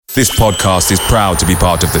This podcast is proud to be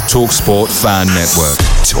part of the TalkSport Fan Network.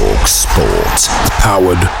 TalkSport.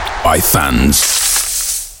 Powered by fans.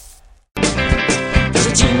 There's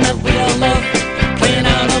a team that we all love, playing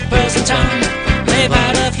out of Person Town. They've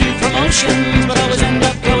had a few promotions, but always end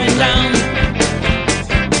up going down.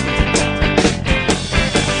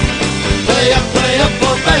 Play up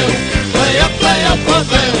for Vale. Play up for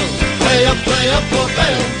Vale. Play up for Vale. Play up for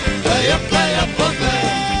Vale.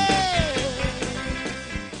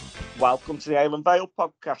 Welcome to the Ale and Vale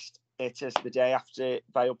podcast. It is the day after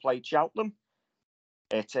Vale played Cheltenham.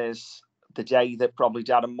 It is the day that probably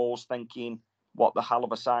Darren Moore's thinking, what the hell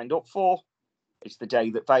have I signed up for? It's the day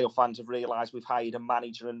that Vale fans have realised we've hired a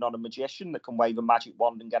manager and not a magician that can wave a magic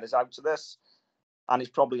wand and get us out of this. And it's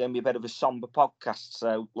probably going to be a bit of a sombre podcast,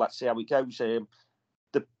 so let's see how it goes.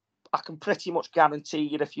 I can pretty much guarantee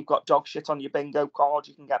you if you've got dog shit on your bingo card,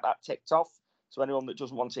 you can get that ticked off. So anyone that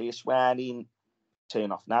doesn't want to hear swearing,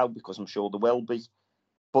 turn off now, because I'm sure there will be.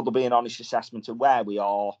 But there'll be an honest assessment of where we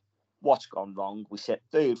are, what's gone wrong. We sit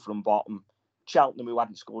third from bottom. Cheltenham, who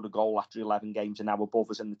hadn't scored a goal after 11 games, are now above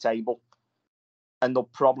us in the table. And there'll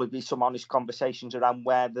probably be some honest conversations around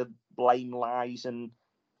where the blame lies and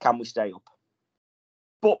can we stay up.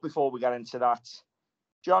 But before we get into that,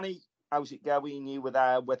 Johnny, how's it going? You were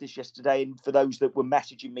there with us yesterday, and for those that were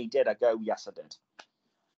messaging me, did I go? Yes, I did.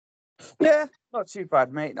 Yeah, not too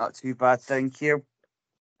bad, mate. Not too bad, thank you.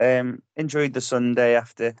 Enjoyed the Sunday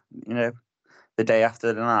after, the day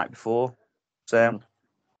after the night before. So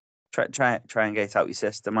try and get out your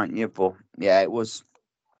system, aren't you? But yeah, it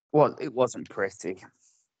wasn't pretty.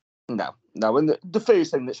 No. And the first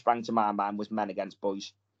thing that sprang to my mind was men against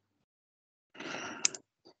boys.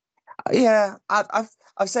 Yeah, I've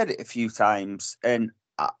said it a few times, and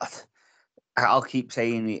I'll keep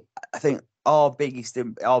saying it. I think our biggest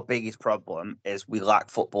problem is we lack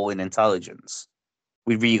footballing intelligence.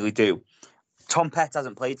 We really do. Tom Pett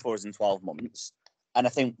hasn't played for us in 12 months. And I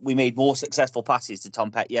think we made more successful passes to Tom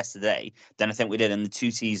Pett yesterday than I think we did in the 2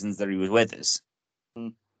 seasons that he was with us.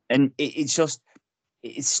 And it's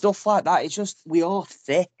stuff like that. It's just, we are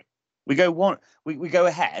thick. We go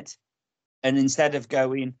ahead, and instead of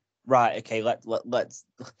going, right, okay, let's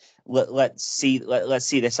see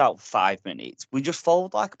this out for 5 minutes, we just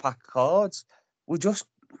fold like a pack of cards.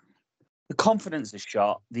 The confidence is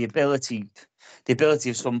shot, the ability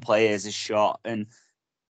of some players is shot, and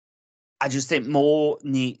I just think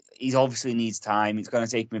he obviously needs time. It's going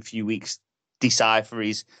to take him a few weeks to decipher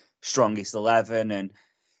his strongest 11, and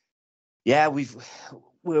yeah, we're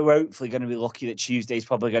hopefully going to be lucky that Tuesday's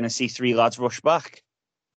probably going to see 3 lads rush back,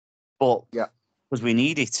 but yeah, because we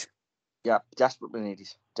need it. Yeah, desperately need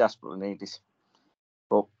it.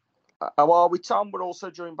 But how are we, Tom? We're also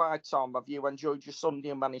joined by Tom. Have you enjoyed your Sunday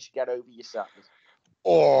and managed to get over your Saturday?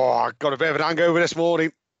 Oh, I got a bit of an hangover this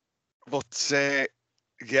morning, but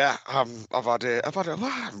yeah, I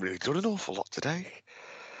haven't really done an awful lot today.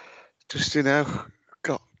 Just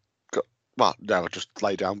got. Well, no, I just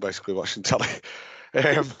lay down basically watching telly.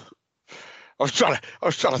 I was trying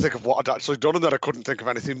to think of what I'd actually done, and then I couldn't think of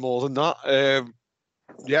anything more than that.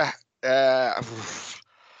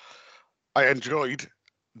 I enjoyed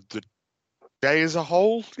the day as a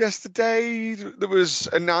whole yesterday. There was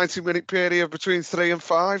a 90-minute period between 3 and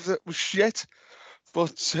 5 that was shit.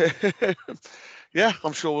 But yeah,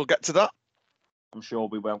 I'm sure we'll get to that. I'm sure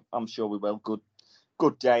we will.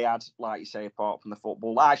 Good day, Ad, like you say, apart from the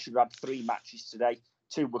football. I should have had 3 matches today.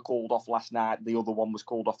 2 were called off last night. The other one was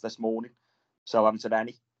called off this morning. So I haven't had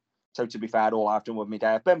any. So to be fair, all I've done with my day,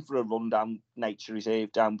 I've been for a run down Nature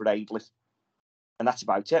Reserve down Bradley. And that's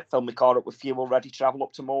about it. Fill my car up with fuel, ready to travel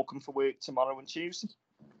up to Morecambe for work tomorrow and Tuesday.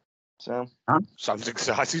 So sounds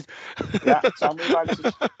exciting. Yeah, tell me about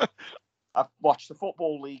it. I've watched the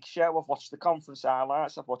Football League show. I've watched the conference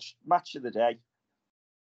highlights. I've watched Match of the Day.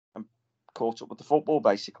 I'm caught up with the football,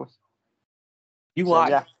 basically. You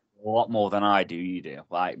like a lot more than I do. You do,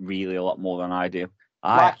 like, really a lot more than I do.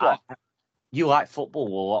 You like football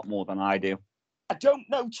a lot more than I do. I don't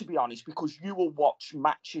know, to be honest, because you will watch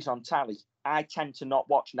matches on telly. I tend to not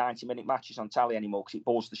watch 90-minute matches on telly anymore because it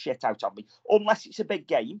bores the shit out of me. Unless it's a big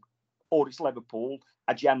game or it's Liverpool,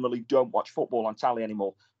 I generally don't watch football on telly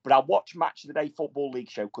anymore. But I watch Match of the Day Football League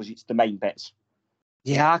show because it's the main bits.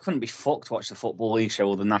 Yeah, I couldn't be fucked to watch the Football League show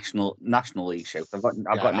or the National League show. I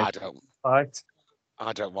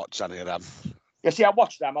don't watch any of them. Yeah, see, I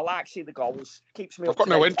watch them. I like to see the goals. Keeps me. I've got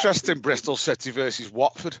no interest in Bristol City versus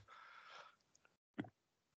Watford.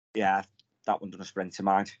 Yeah, that one doesn't spring to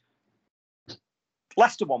mind.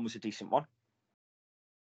 Leicester one was a decent one.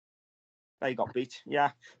 They got beat,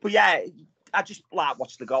 yeah. But yeah, I just like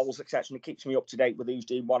watch the goals, etc. And it keeps me up to date with who's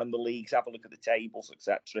doing what in the leagues. Have a look at the tables,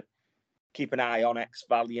 etc. Keep an eye on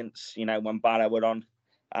ex-Valiants. You know, when Barrow were on,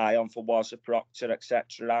 eye on for Wazza Proctor,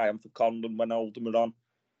 etc. Eye on for Condon when Oldham were on.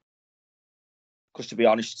 Because to be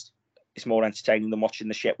honest, it's more entertaining than watching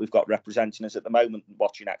the shit we've got representing us at the moment than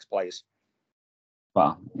watching ex-players.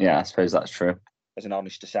 Well, yeah, I suppose that's true. As an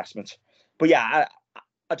honest assessment. But yeah,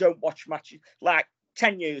 I don't watch matches. Like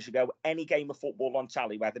 10 years ago, any game of football on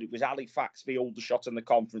tally, whether it was Halifax v Aldershot in the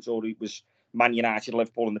conference or it was Man United,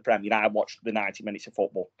 Liverpool in the Premier, I watched the 90 minutes of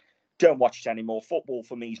football. Don't watch it anymore. Football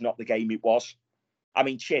for me is not the game it was. I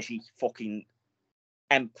mean, Chesney fucking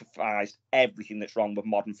empathised everything that's wrong with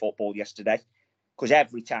modern football yesterday. Because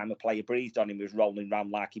every time a player breathed on him, he was rolling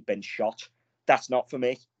around like he'd been shot. That's not for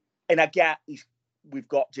me. And I get we've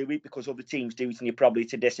got to do it because other teams do it and you're probably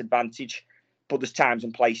at a disadvantage. But there's times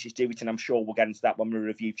and places do it, and I'm sure we'll get into that when we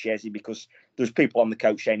review Chesney because there's people on the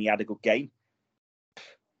coach saying he had a good game.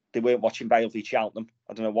 They weren't watching Vale v Cheltenham.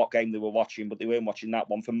 I don't know what game they were watching, but they weren't watching that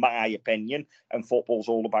one, for my opinion. And football's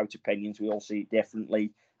all about opinions. We all see it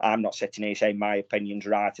differently. I'm not sitting here saying my opinion's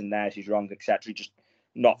right and theirs is wrong, etc. Just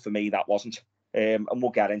not for me, that wasn't. And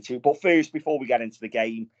we'll get into it. But first, before we get into the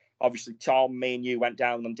game, obviously, Tom, me and you went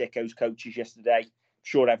down on Dicko's coaches yesterday.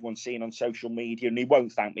 Sure, everyone's seen on social media, and he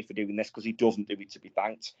won't thank me for doing this because he doesn't do it to be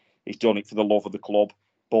thanked. He's done it for the love of the club.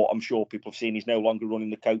 But I'm sure people have seen he's no longer running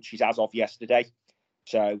the coaches as of yesterday.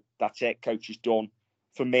 So that's it. Coach is done.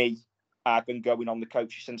 For me, I've been going on the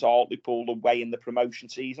coaches since Hartlepool away in the promotion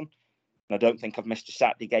season. And I don't think I've missed a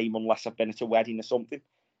Saturday game unless I've been at a wedding or something.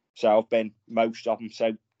 So I've been most of them.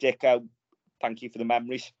 So Dicko, thank you for the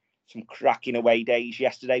memories. Some cracking away days.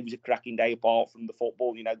 Yesterday was a cracking day apart from the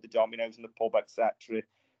football, you know, the dominoes in the pub, etc.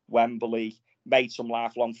 Wembley. Made some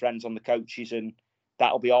lifelong friends on the coaches, and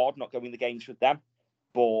that'll be hard not going the games with them.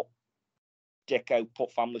 But Dicko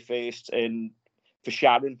put family first. And for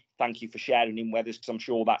Sharon, thank you for sharing him with us because I'm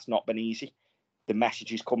sure that's not been easy. The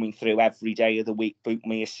messages coming through every day of the week, book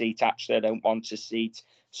me a seat, actually, I don't want a seat,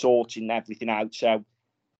 sorting everything out. So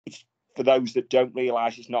it's for those that don't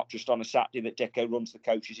realise, it's not just on a Saturday that Dicko runs the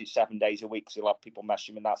coaches, it's 7 days a week, so he'll have people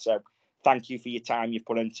messaging and that. So thank you for your time you've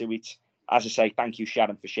put into it. As I say, thank you,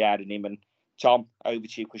 Sharon, for sharing him. And Tom, over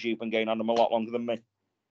to you because you've been going on him a lot longer than me.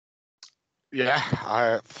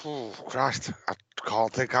 Yeah, Christ, I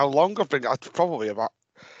can't think how long I've been. Probably about.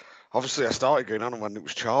 Obviously, I started going on them when it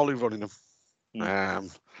was Charlie running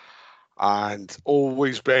them, and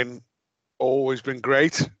always been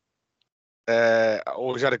great.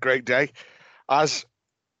 Always had a great day. As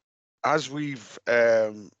we've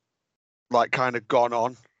like kind of gone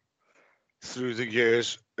on through the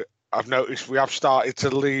years, I've noticed we have started to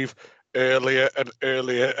leave earlier and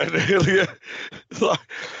earlier and earlier.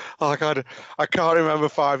 I can't remember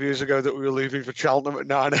 5 years ago that we were leaving for Cheltenham at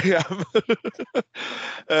 9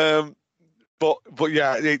 a.m. But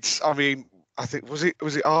yeah, it's. I mean, I think was it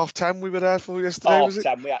 10:30 we were there for yesterday?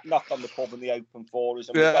 10:30. We had knocked on the pub and they opened for us,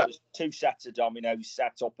 and we got 2 sets of dominoes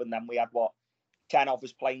set up, and then we had 10 of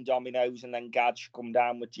us playing dominoes, and then Gadge come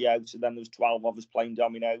down with Gio, so then there was 12 of us playing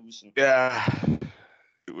dominoes. And yeah,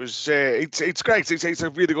 it was. It's great. It's a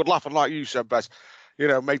really good laugh, and like you said, Bess, you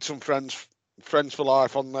know, made some friends for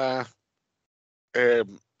life on there.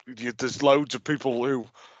 There's loads of people who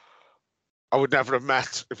I would never have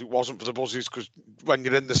met if it wasn't for the buzzes, because when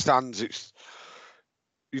you're in the stands, it's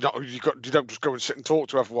you don't just go and sit and talk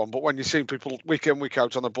to everyone. But when you see people week in, week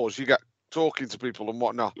out on the buzz, you get talking to people and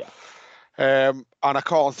whatnot. Yeah. And I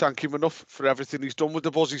can't thank him enough for everything he's done with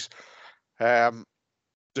the buzzies. The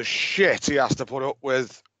shit he has to put up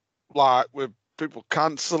with, like with people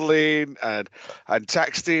cancelling and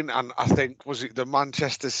texting, and I think was it the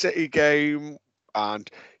Manchester City game, and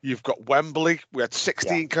you've got Wembley. We had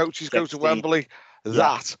 16 coaches go to Wembley.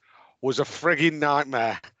 That was a frigging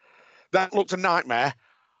nightmare. That looked a nightmare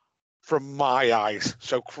from my eyes.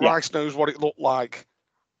 So Christ knows what it looked like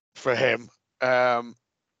for him.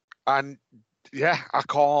 And yeah, I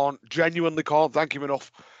genuinely can't thank him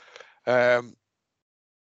enough. And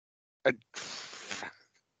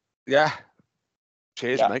yeah,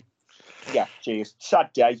 cheers, mate. Yeah, cheers.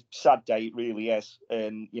 Sad day, it really is.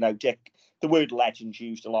 And you know, Dick, the word legend's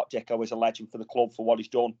used a lot. Dicko is a legend for the club for what he's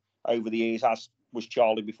done over the years, as was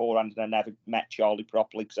Charlie beforehand, and I never met Charlie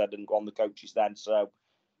properly because I didn't go on the coaches then. So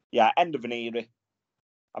yeah, end of an era.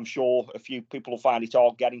 I'm sure a few people will find it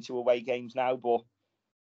hard getting to away games now, but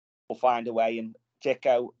we'll find a way. And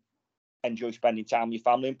Dicko, enjoy spending time with your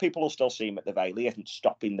family, and people will still see him at the Vale. He isn't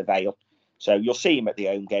stopping the Vale. So you'll see him at the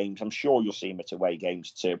home games. I'm sure you'll see him at away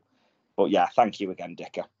games too. But yeah, thank you again,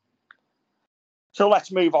 Dicko. So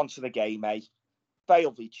let's move on to the game, eh?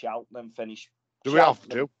 Vale v Cheltenham finished. Do we have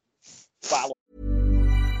to? Well,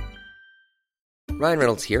 Ryan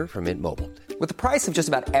Reynolds here from Mint Mobile. With the price of just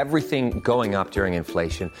about everything going up during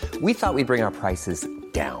inflation, we thought we'd bring our prices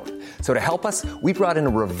down. So to help us, we brought in a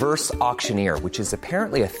reverse auctioneer, which is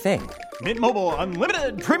apparently a thing. Mint Mobile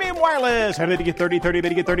Unlimited Premium Wireless. How to get 30, 30, bit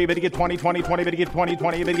to get 30, bit to get 20, 20, 20, bit to get 20,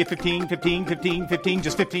 20, bit to get 15, 15, 15, 15,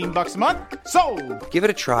 just $15 a month? Sold! Give it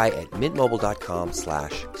a try at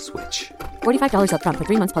mintmobile.com/switch. $45 up front for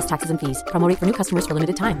 3 months plus taxes and fees. Promo rate for new customers for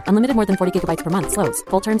limited time. Unlimited more than 40 gigabytes per month. Slows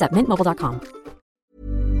full terms at mintmobile.com.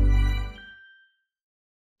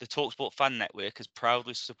 The TalkSport Fan Network is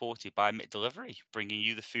proudly supported by McDelivery, bringing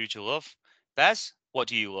you the food you love. Bez, what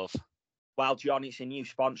do you love? well, John, it's a new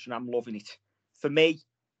sponsor and I'm loving it. For me,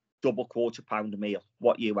 double £quarter-pounder meal.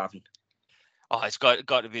 What are you having? Oh, it's got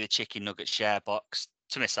to be the chicken nugget share box.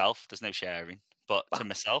 To myself, there's no sharing, but to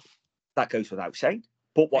myself. That goes without saying.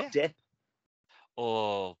 But what dip?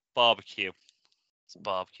 Oh, barbecue. It's a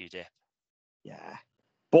barbecue dip. Yeah.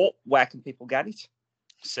 But where can people get it?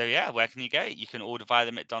 So, yeah, where can you get it? You can order via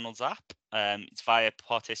the McDonald's app. It's via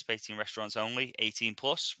participating restaurants only, 18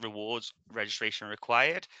 plus, rewards, registration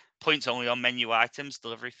required, points only on menu items,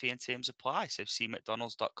 delivery fee and terms apply. So see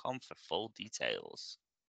mcdonalds.com for full details.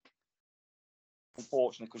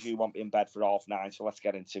 Unfortunately, because you won't be in bed for 9:30, so let's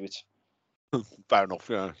get into it. Fair enough,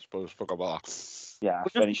 yeah, I suppose. Forgot about that. Yeah,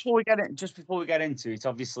 But just before we get into it,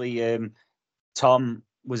 obviously, Tom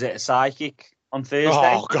was at a psychic on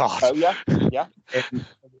Thursday. Oh God! Oh yeah, yeah.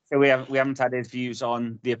 So we haven't had his views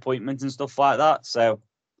on the appointment and stuff like that. So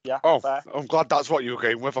Yeah. Oh, fair. I'm glad that's what you were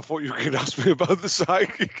going with. I thought you were going to ask me about the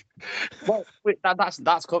psychic. well, that's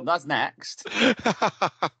next.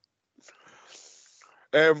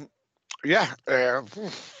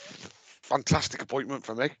 Fantastic appointment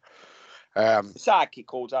for me. Psychic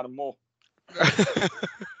called Adam Moore.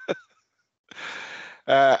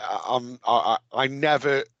 I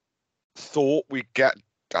never thought we'd get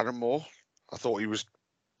Darren Moore. I thought he was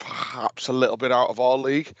perhaps a little bit out of our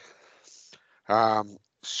league.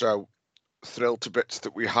 So thrilled to bits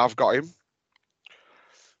that we have got him.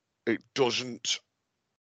 It doesn't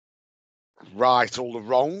right all the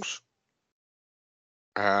wrongs.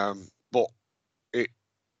 But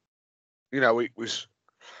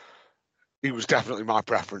he was definitely my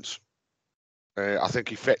preference. I think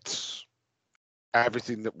he fits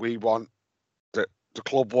everything that we want, that the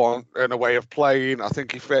club want in a way of playing. I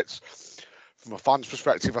think he fits. From a fan's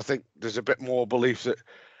perspective, I think there's a bit more belief that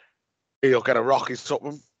he'll get a rock in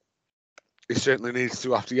Tottenham. He certainly needs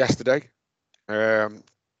to after yesterday. And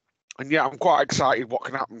yeah, I'm quite excited what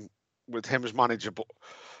can happen with him as manager. But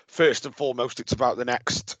first and foremost, it's about the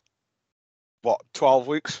next, 12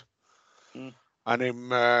 weeks? And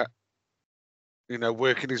him,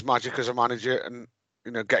 working his magic as a manager and,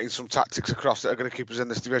 getting some tactics across that are going to keep us in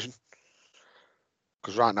this division.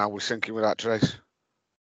 Because right now we're sinking without trace.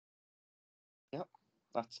 Yep,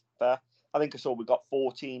 that's fair. I think I saw we got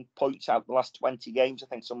 14 points out the last 20 games. I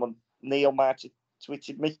think Neil might have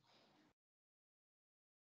tweeted me.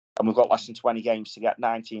 And we've got less than 20 games to get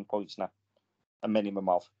 19 points now. A minimum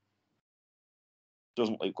of.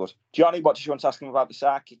 Doesn't look good. Johnny, what did you want to ask him about the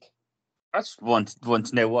psychic? I just want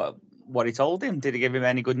to know what he told him. Did he give him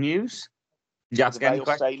any good news? Did you ask any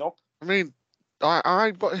questions? Staying up? I mean,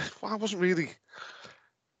 I wasn't really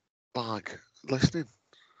listening.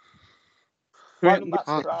 Why didn't that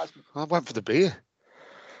surprise me? I went for the beer.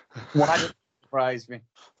 Why did it surprise me?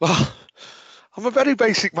 Well, I'm a very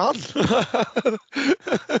basic man.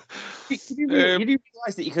 Did you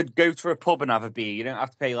realise that you could go to a pub and have a beer? You don't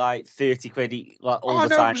have to pay like 30 quid all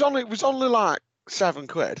the time. It was only like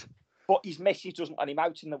 £7. But his missus doesn't let him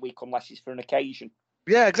out in the week unless it's for an occasion.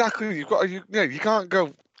 Yeah, exactly. You can't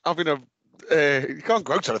go having you can't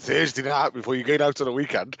go out on a Thursday night before you get out on a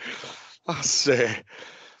weekend. That's so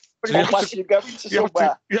unless you're going to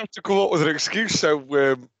somewhere. You have to come up with an excuse. So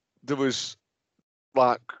there was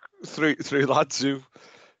like three lads who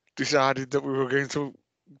decided that we were going to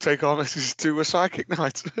take our missus to a psychic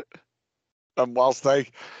night. And whilst they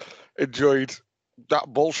enjoyed that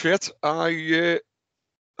bullshit, I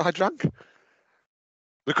drank.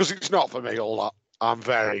 Because it's not for me, all that. I'm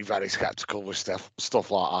very, very sceptical with stuff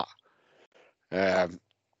like that.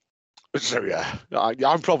 So yeah,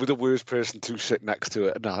 I'm probably the worst person to sit next to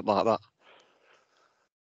it at night like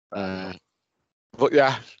that. But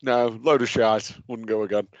yeah, no, load of shite. Wouldn't go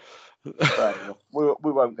again. Fair enough.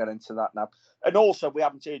 We won't get into that now. And also, we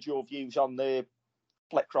haven't heard your views on the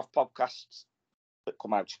Fletcroft podcasts that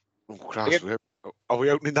come out. Oh, Christ, are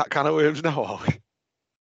we opening that can of worms now, are we?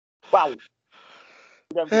 Well,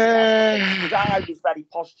 I was very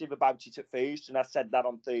positive about it at first, and I said that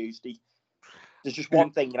on Thursday. There's just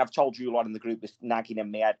one thing, and I've told you a lot in the group that's nagging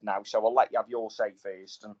in my head now, so I'll let you have your say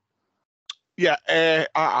first. And... Yeah,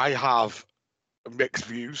 I have mixed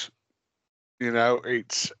views. You know,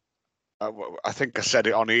 it's. I think I said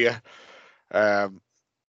it on here.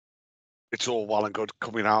 It's all well and good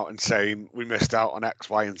coming out and saying we missed out on X,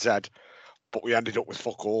 Y, and Z, but we ended up with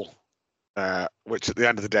fuck all, which at the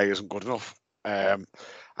end of the day isn't good enough. And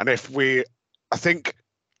if I think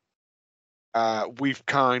we've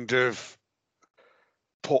kind of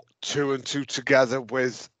put 2 and 2 together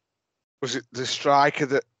with, was it the striker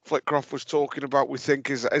that Flitcroft was talking about? We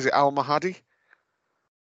think is it Al Mahadi?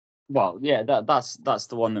 Well, yeah, that's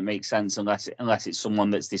the one that makes sense unless it's someone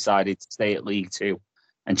that's decided to stay at League Two,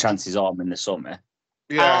 and chances are in the summer.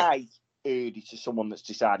 Yeah, I heard it as someone that's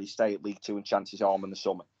decided to stay at League Two and chances are in the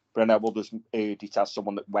summer. But I know others heard it as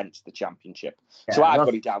someone that went to the Championship. Yeah, so I've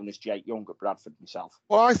got it down as Jake Young at Bradford myself.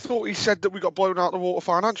 Well, I thought he said that we got blown out of the water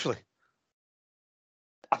financially.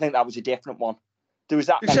 I think that was a different one. There was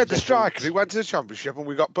that. He said the striker. He went to the Championship and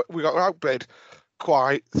we got outbid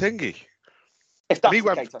quite thingy. If that's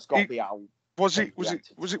the case, that's got to be out. Was it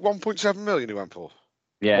 1.7 million he went for?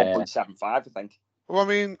 Yeah, 1.75, I think. Well, I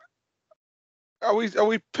mean, are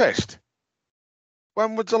we pissed?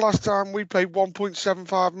 When was the last time we paid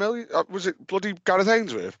 1.75 million? Was it bloody Gareth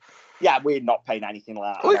Ainsworth? Yeah, we're not paying anything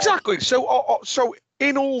like that. Well, exactly. So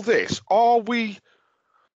in all this, are we're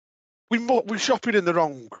shopping in the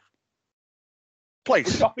wrong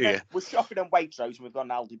place here? We're shopping in Waitrose and we've got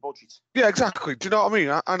an Aldi budget. Yeah, exactly. Do you know what I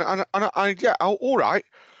mean? And yeah, all right.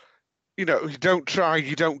 You know, you don't try,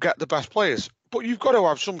 you don't get the best players, but you've got to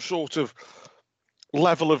have some sort of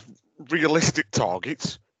level of realistic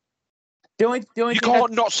targets. You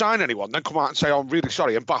can't not sign anyone, then come out and say, "Oh, I'm really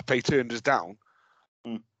sorry, Mbappe turned us down."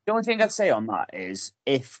 The only thing I'd say on that is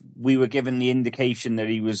if we were given the indication that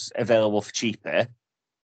he was available for cheaper,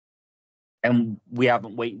 and we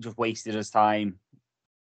haven't just wasted his time,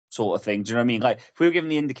 sort of thing. Do you know what I mean? Like if we were given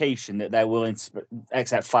the indication that they're willing to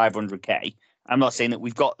accept 500k, I'm not saying that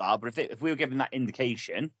we've got that, but if we were given that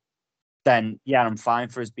indication, then yeah, I'm fine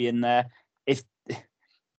for us being there. If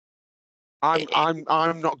I'm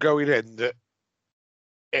not going in that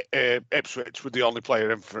Ipswich were the only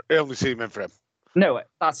only team in for him. No,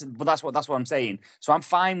 that's what I'm saying. So I'm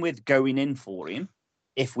fine with going in for him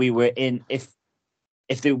if we were in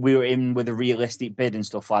we were in with a realistic bid and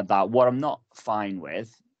stuff like that. What I'm not fine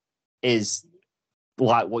with is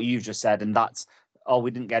like what you've just said, and that's we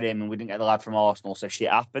didn't get him and we didn't get the lad from Arsenal, so shit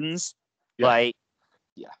happens. Yeah.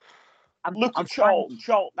 Look at Charlton.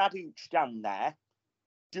 Charlton had Hooch down there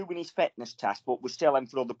doing his fitness test, but was still in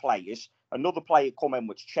for other players. Another player come in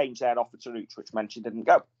which changed their offer to Hooch, which meant he didn't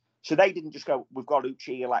go. So they didn't just go, we've got Hooch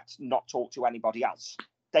here, let's not talk to anybody else.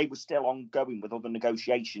 They were still ongoing with other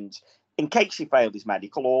negotiations in case he failed his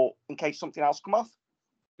medical or in case something else come off.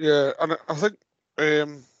 Yeah, and I think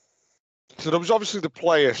so there was obviously the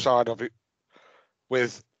player side of it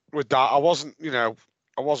with that. I wasn't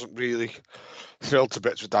really thrilled to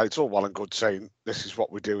bits with that. It's all well and good saying this is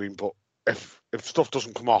what we're doing, but if stuff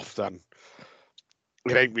doesn't come off, then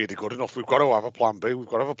it ain't really good enough. We've got to have a plan B. We've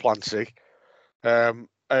got to have a plan C.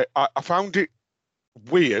 I found it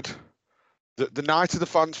weird that the night of the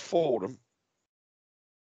fans forum,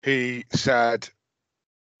 he said,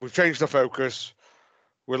 we've changed the focus.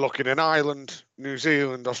 We're looking in Ireland, New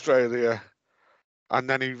Zealand, Australia. And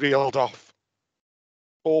then he reeled off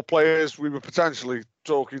all players we were potentially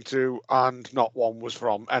talking to, and not one was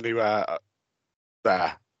from anywhere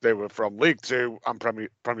there. They were from League Two and Premier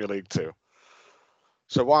League Two.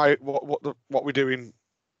 So what we're doing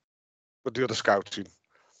with the other scouting?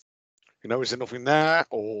 You know, is there nothing there,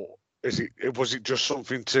 or was it just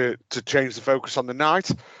something to change the focus on the night?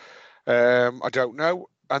 I don't know.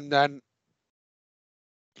 And then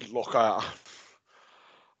look, I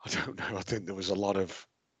don't know. I think there was a lot of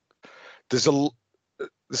there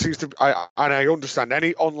seems to be, and I understand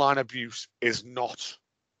any online abuse is not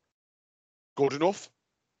good enough.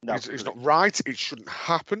 No, it's not right. It shouldn't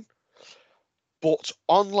happen. But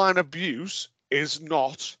online abuse is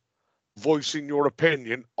not voicing your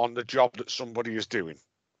opinion on the job that somebody is doing.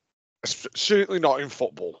 Certainly not in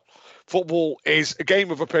football. Football is a game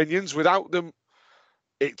of opinions. Without them,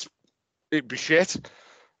 it'd be shit.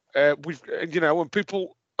 And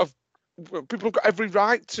people have got every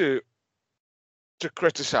right to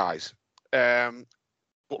criticise. But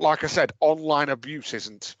like I said, online abuse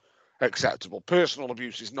isn't acceptable. Personal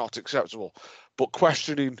abuse is not acceptable. But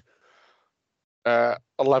questioning a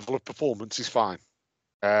level of performance is fine.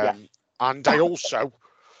 And I also,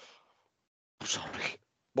 sorry,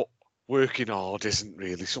 but working hard isn't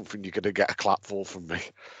really something you're going to get a clap for from me.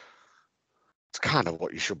 It's kind of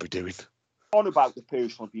what you should be doing. On about the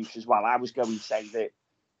personal abuse as well, I was going to say that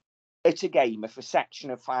it's a game. If a section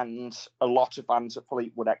of fans, a lot of fans at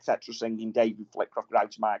Fleetwood, etc., singing David Flitcroft, get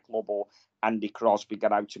out to my club, or Andy Crosby,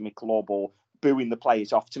 get out to my club, or booing the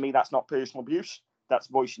players off, to me, that's not personal abuse. That's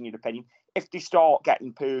voicing your opinion. If they start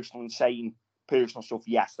getting personal and saying personal stuff,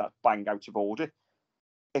 yes, that's bang out of order.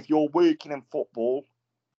 If you're working in football,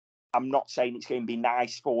 I'm not saying it's going to be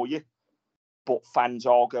nice for you, but fans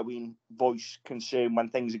are going voice concern when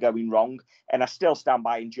things are going wrong. And I still stand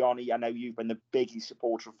by. And Johnny, I know you've been the biggest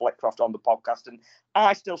supporter of Flitcroft on the podcast, and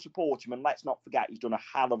I still support him. And let's not forget, he's done a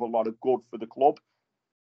hell of a lot of good for the club.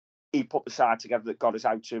 He put the side together that got us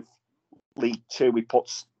out of League Two. He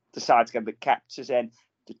puts the side together that kept us in.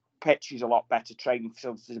 The pitch is a lot better. Training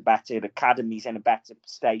facilities are better. The academy's in a better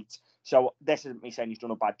state. So this isn't me saying he's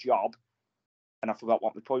done a bad job. And I forgot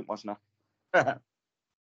what my point was now.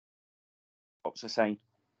 What was I saying?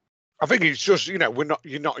 I think it's just, you're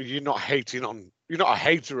not hating on, you're not a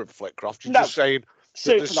hater of Flitcroft. You're No, just saying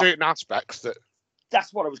that there's certain aspects that.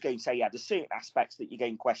 That's what I was going to say. Yeah, there's certain aspects that you're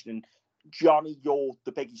going questioning. Johnny, you're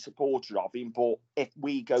the biggest supporter of him, but if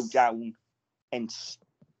we go down at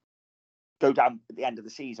the end of the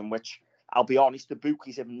season, which I'll be honest, the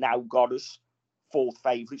bookies have now got us fourth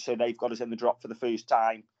favourite, so they've got us in the drop for the first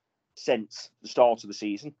time since the start of the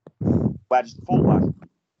season. Where does the fall lie?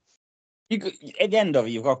 At the end of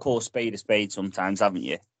it, you've got to call a spade sometimes, haven't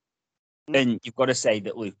you? And you've got to say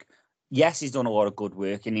that, look, yes, he's done a lot of good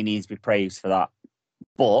work and he needs to be praised for that.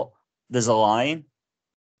 But there's a line,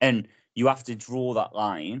 and you have to draw that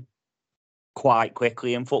line quite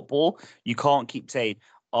quickly in football. You can't keep saying,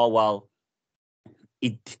 oh, well,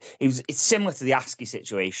 it's similar to the Askey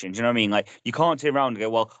situation. Do you know what I mean? Like, you can't turn around and go,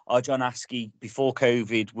 well, John Askey, before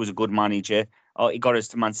COVID, was a good manager. Oh, he got us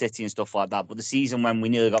to Man City and stuff like that. But the season when we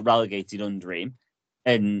nearly got relegated under him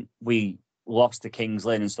and we lost to Kings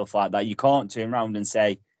Lynn and stuff like that, you can't turn around and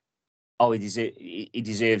say, oh, he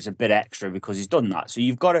deserves a bit extra because he's done that. So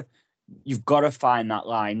you've got to find that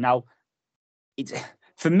line. Now,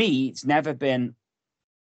 for me, it's never been,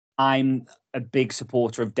 I'm a big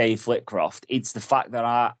supporter of Dave Flitcroft. It's the fact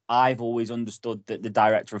that I've always understood that the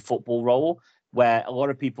director of football role, where a lot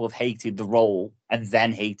of people have hated the role and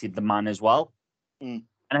then hated the man as well. And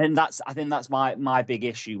I think that's my big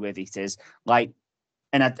issue with it is, like,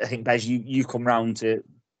 and I think, Bez, you come round to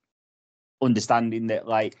understanding that,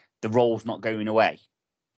 like, the role's not going away.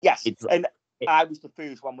 Yes, I was the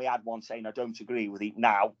first when we had one saying I don't agree with it.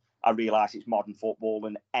 Now I realise it's modern football,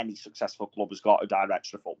 and any successful club has got a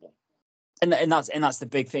director of football. And that's the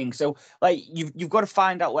big thing. So, like, you've got to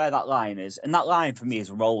find out where that line is, and that line for me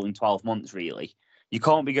is a rolling 12 months. Really, you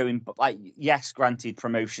can't be going, like, yes, granted,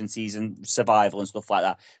 promotion season, survival, and stuff like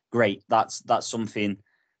that. Great, that's something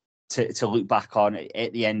to look back on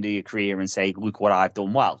at the end of your career and say, look what I've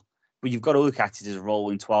done well. But you've got to look at it as a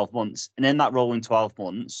rolling 12 months, and in that rolling 12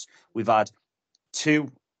 months, we've had 2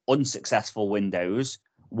 unsuccessful windows,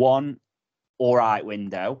 1 all right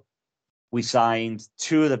window. We signed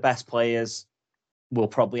 2 of the best players we'll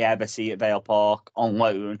probably ever see at Vale Park on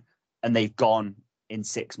loan, and they've gone in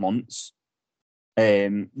 6 months,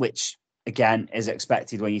 which, again, is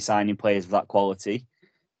expected when you're signing players of that quality.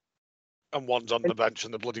 And one's on the bench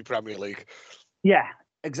in the bloody Premier League. Yeah,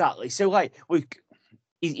 exactly. So, like,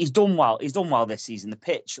 he's done well. He's done well this season. The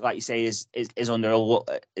pitch, like you say, is under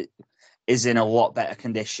is in a lot better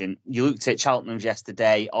condition. You looked at Cheltenham's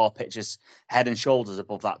yesterday. Our pitch is head and shoulders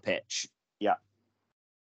above that pitch. Yeah,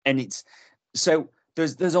 and it's so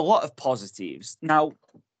there's a lot of positives. Now,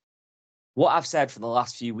 what I've said for the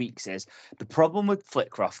last few weeks is the problem with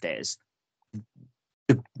Flitcroft is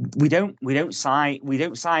we don't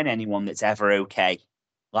sign anyone that's ever okay.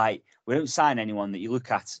 Like, we don't sign anyone that you look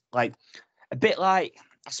at, like, a bit like,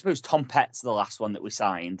 I suppose, Tom Pett's the last one that we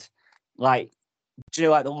signed. Like, do you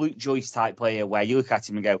know, like the Luke Joyce type player where you look at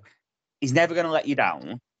him and go, he's never going to let you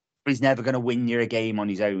down, but he's never going to win you a game on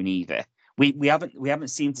his own either. We haven't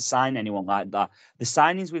seemed to sign anyone like that. The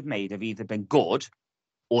signings we've made have either been good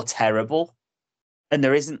or terrible, and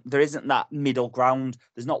there isn't that middle ground.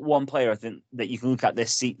 There's not one player, I think, that you can look at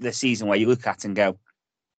this season where you look at and go,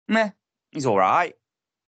 meh, he's all right.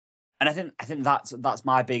 And I think that's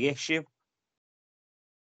my big issue,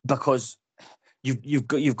 because you've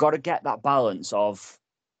got to get that balance of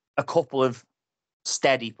a couple of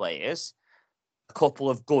steady players, a couple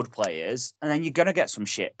of good players, and then you're going to get some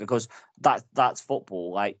shit, because that's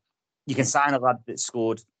football. Like, you can sign a lad that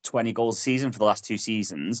scored 20 goals a season for the last 2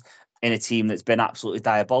 seasons in a team that's been absolutely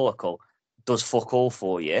diabolical, does fuck all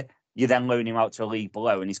for you. You then loan him out to a league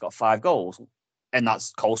below and he's got 5 goals, and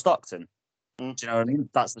that's Cole Stockton. Do you know what I mean?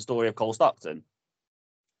 That's the story of Cole Stockton.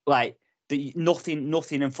 Like,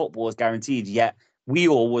 nothing in football is guaranteed. Yet we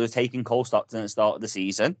all would have taken Cole Stockton at the start of the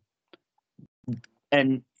season,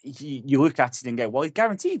 and you look at it and go, "Well, he's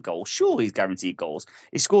guaranteed goals. Surely he's guaranteed goals.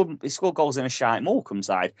 He scored goals in a shite Morecambe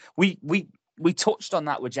side. We touched on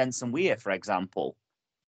that with Jensen Weir, for example,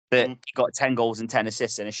 that he got 10 goals and 10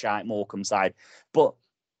 assists in a shite Morecambe side. But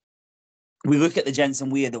we look at the Jensen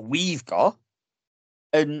Weir that we've got,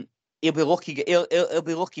 and he'll be lucky. He'll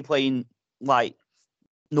be lucky playing like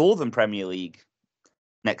Northern Premier League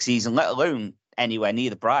next season, let alone anywhere near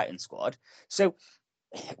the Brighton squad. So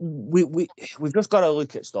we've just got to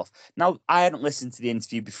look at stuff. Now, I hadn't listened to the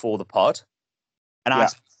interview before the pod, and I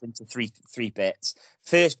listened to three bits.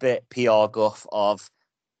 First bit, PR guff of,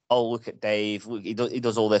 oh, look at Dave, look, he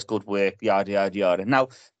does all this good work, yada, yada, yada. Now,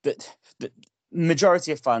 the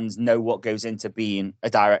majority of fans know what goes into being a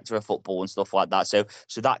director of football and stuff like that. So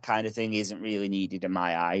that kind of thing isn't really needed in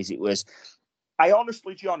my eyes. It was... I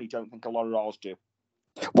honestly, Johnny, don't think a lot of ours do.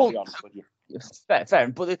 Well, to be honest with you. Fair,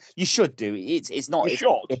 but you should do. It's not. You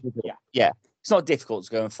should. Yeah. It's not difficult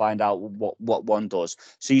to go and find out what one does.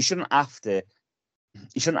 So you shouldn't have to.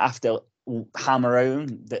 You shouldn't have to hammer home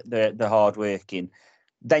the hard working.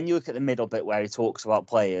 Then you look at the middle bit where he talks about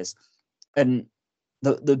players, and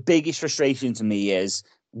the biggest frustration to me is,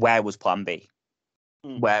 where was Plan B?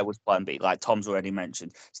 Where was Plan B? Like Tom's already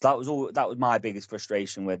mentioned. So that was my biggest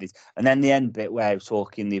frustration with it. And then the end bit where he was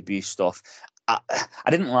talking the abuse stuff, I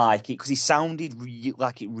didn't like it because he sounded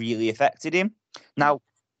like it really affected him. Now,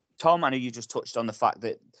 Tom, I know you just touched on the fact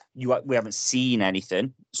that we haven't seen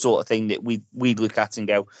anything, sort of thing that we'd look at and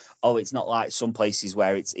go, oh, it's not like some places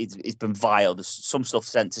where it's been vile. There's some stuff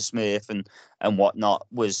sent to Smurf and whatnot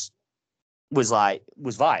was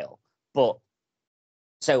vile. But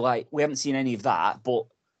so like we haven't seen any of that, but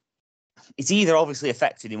it's either obviously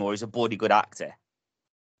affected him or he's a bloody good actor.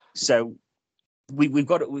 So we've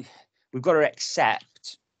got to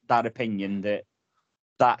accept that opinion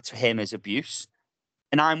that to him is abuse.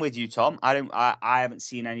 And I'm with you, Tom. I haven't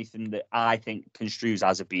seen anything that I think construes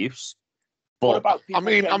as abuse. But what about I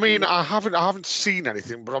mean, I haven't seen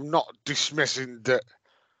anything, but I'm not dismissing that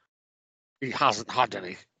he hasn't had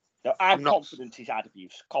any. No, I'm confident he's had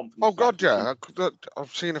abuse. Oh God, yeah.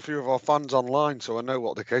 I've seen a few of our fans online, so I know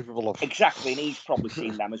what they're capable of. Exactly, and he's probably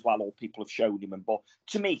seen them as well, or people have shown him. But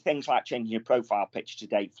to me, things like changing your profile picture to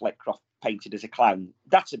Dave Flitcroft painted as a clown,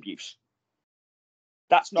 that's abuse.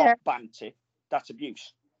 That's not banter. That's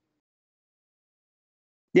abuse.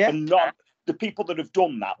 Yeah. And not the people that have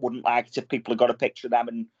done that wouldn't like it if people have got a picture of them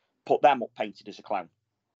and put them up painted as a clown.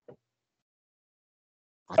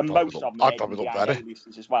 And most of them I'd probably look better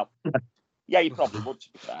as well. Yeah, you probably would, to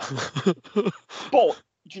be fair. But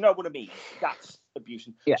do you know what I mean? That's abuse.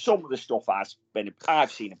 Yeah. Some of the stuff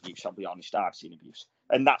I've seen abuse, I'll be honest, I've seen abuse.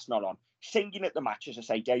 And that's not on. Singing at the match, as I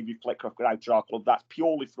say, David Flitcroft got out to our club, that's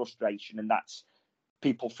purely frustration, and that's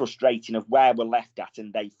people frustrating of where we're left at,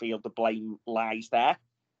 and they feel the blame lies there.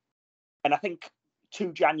 And I think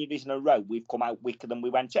 2 Januaries in a row, we've come out weaker than we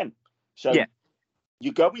went in. So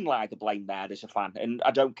you're going to lie the blame there as a fan. And I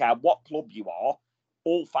don't care what club you are,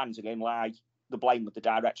 all fans are going to lie the blame with the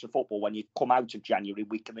director of football when you come out of January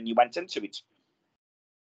weaker than you went into it.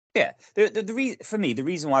 Yeah, for me, the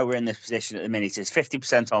reason why we're in this position at the minute is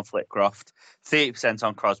 50% on Flitcroft, 30%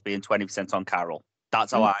 on Crosby, and 20% on Carroll.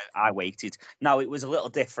 That's how I weighted. Now, it was a little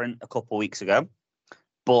different a couple of weeks ago,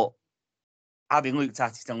 but having looked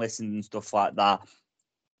at it and listened and stuff like that,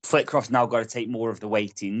 Flitcroft's now got to take more of the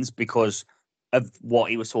weightings because of what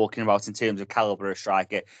he was talking about in terms of calibre of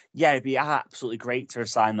striker. Yeah, it'd be absolutely great to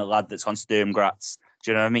assign the lad that's on Sturm Graz.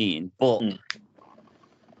 Do you know what I mean? But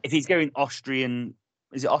if he's going Austrian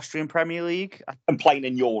Premier League and playing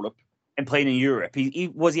in Europe,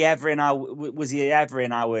 was he ever in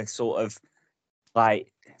our sort of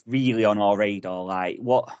like really on our radar? Like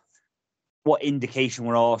what indication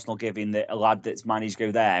were Arsenal giving that a lad that's managed to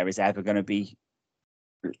go there is ever going to be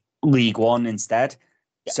League One instead?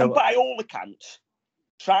 So, and by all accounts,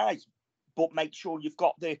 try, but make sure you've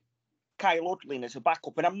got the Kyle Udlin as a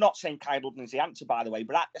backup. And I'm not saying Kyle Udlin is the answer, by the way,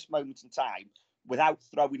 but at this moment in time, without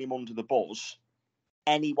throwing him under the bus,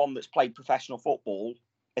 anyone that's played professional football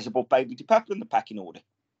is above Bailey DePepper in the pecking order.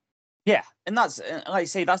 Yeah, and that's, like I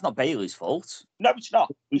say, that's not Bailey's fault. No, it's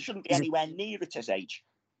not. He shouldn't be anywhere near at his age.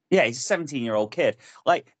 Yeah, he's a 17-year-old kid.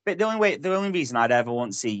 Like, but the only reason I'd ever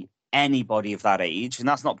want to see anybody of that age, and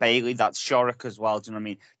that's not Bailey, that's Shorrock as well. Do you know what I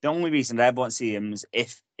mean? The only reason I ever want to see him is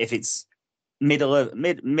if it's middle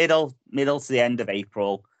to the end of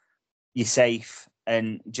April, you're safe,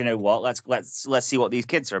 and do you know what? Let's see what these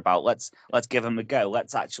kids are about. Let's give them a go.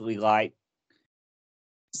 Let's actually like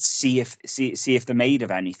see if they're made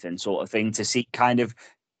of anything, sort of thing, to see kind of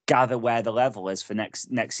gather where the level is for next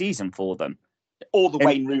season for them. Or the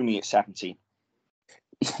Wayne Rooney at 17.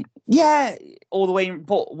 Yeah, all the way.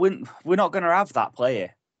 But we're not going to have that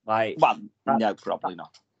player. Like, Well, no, probably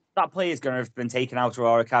not. That player is going to have been taken out of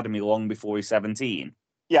our academy long before he's 17.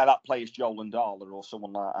 Yeah, that player's Joel and Darla or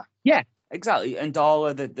someone like that. Yeah, exactly. And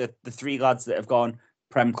Darla, the three lads that have gone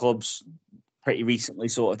Prem clubs pretty recently,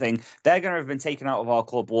 sort of thing, they're going to have been taken out of our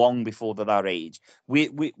club long before they're that age.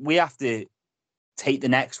 We have to take the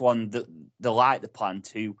next one, the light the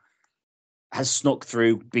plant, who has snuck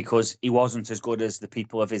through because he wasn't as good as the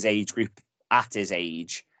people of his age group at his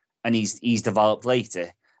age, and he's developed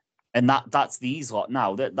later. And that's these lot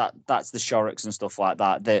now. That's the Shorrocks and stuff like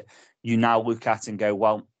that you now look at and go,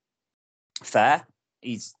 well, fair.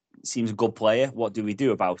 Seems a good player. What do we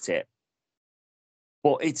do about it?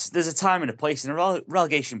 But there's a time and a place, and a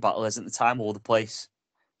relegation battle isn't the time or the place.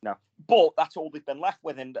 No, but that's all they've been left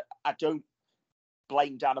with, and I don't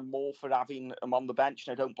blame Darren Moore for having him on the bench,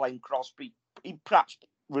 and I don't blame Crosby. He perhaps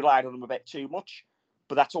relied on him a bit too much,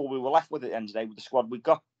 but that's all we were left with at the end of the day with the squad we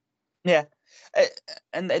got. Yeah,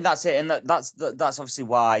 and that's it, and that's obviously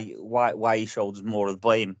why he shoulders more of the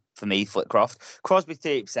blame for me, Flitcroft. Crosby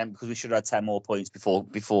 30% because we should have had 10 more points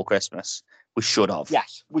before Christmas. We should have.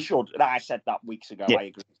 Yes, we should. And I said that weeks ago. Yeah. I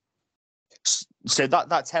agree. So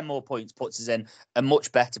that 10 more points puts us in a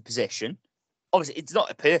much better position. Obviously, it's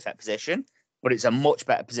not a perfect position, but it's a much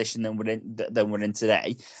better position than we're in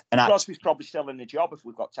today. And Crosby's probably still in the job if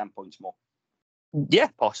we've got 10 points more. Yeah,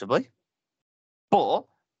 possibly. But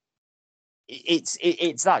it's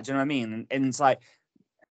that. Do you know what I mean? And it's like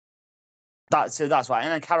that. So that's why.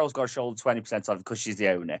 And then Carol's got to shoulder 20% of it because she's the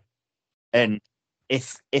owner. And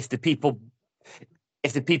if the people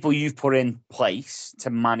you've put in place to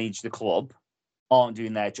manage the club aren't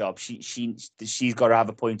doing their job, she's got to have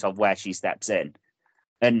a point of where she steps in.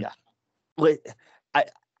 And I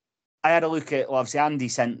had a look at, well, obviously Andy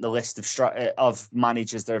sent the list of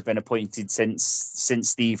managers that have been appointed since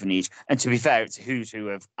Stevenage, and to be fair, it's who's who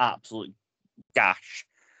of absolute gash.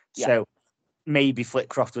 Yeah. So maybe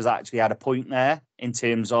Flitcroft was actually at a point there in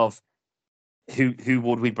terms of who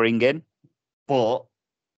would we bring in, but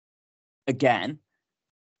again,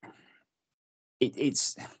 it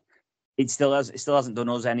still hasn't done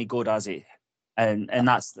us any good, has it? And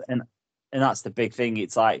that's the big thing.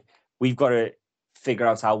 It's like we've got to figure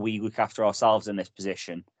out how we look after ourselves in this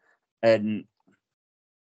position, and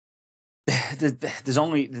there's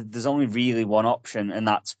only really one option, and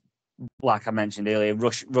that's, like I mentioned earlier,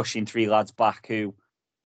 rushing three lads back who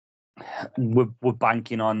we're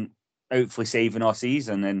banking on hopefully saving our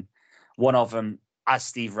season. And one of them, as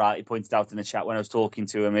Steve rightly pointed out in the chat when I was talking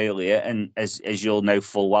to him earlier, and as you'll know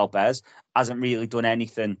full well, Bez, hasn't really done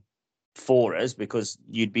anything for us because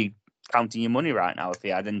you'd be counting your money right now if he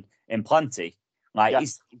had in plenty. Like, yeah.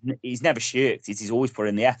 He's never shirked it. He's always put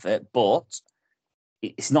in the effort, but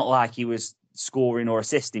it's not like he was scoring or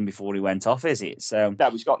assisting before he went off, is it? So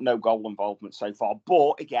no, he's got no goal involvement so far.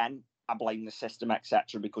 But again, I blame the system,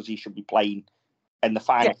 etc., because he should be playing in the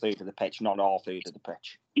final third of the pitch, not our third of the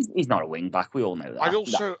pitch. He's not a wing back. We all know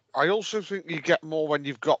that. I also think you get more when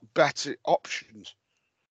you've got better options.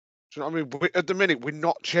 Do you know what I mean? At the minute, we're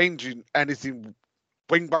not changing anything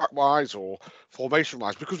wing back wise or formation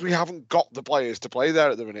wise because we haven't got the players to play there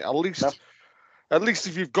at the minute. At least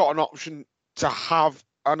if you've got an option to have,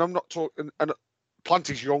 and I'm not talking, and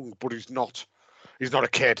Planty's young, but he's not a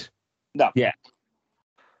kid. No. Yeah.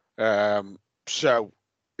 So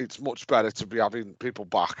it's much better to be having people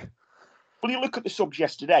back. Well, you look at the subs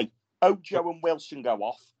yesterday. Ojo and Wilson go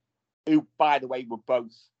off, who, by the way, were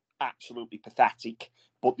both absolutely pathetic,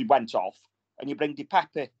 but they went off. And you bring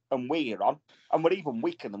DiPepe and Weir on, and we're even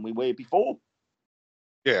weaker than we were before.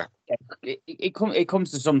 Yeah. It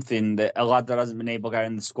comes to something that a lad that hasn't been able to get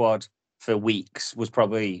in the squad for weeks was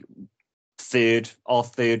probably our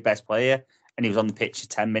third best player, and he was on the pitch for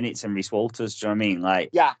 10 minutes, and Rhys Walters, do you know what I mean? Like,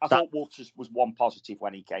 yeah, I thought Walters was one positive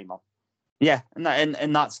when he came on. Yeah, and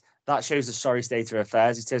that shows the sorry state of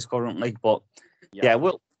affairs it is currently. But yeah,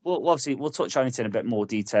 we'll obviously touch on it in a bit more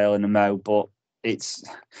detail in a mo, but it's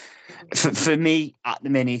for me at the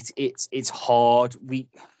minute. It's hard. We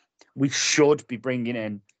should be bringing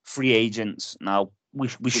in free agents now. We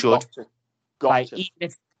should. Got to.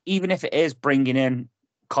 Even if it is bringing in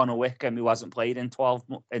Connor Wickham, who hasn't played in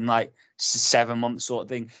 7 months, sort of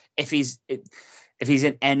thing. If he's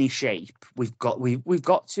in any shape, we've got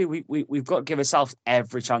to give ourselves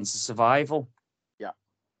every chance of survival. Yeah,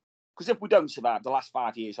 because if we don't survive, the last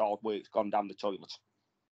 5 years hard work's gone down the toilet.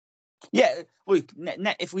 Yeah, look,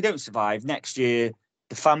 if we don't survive next year,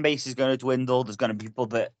 the fan base is going to dwindle. There's going to be people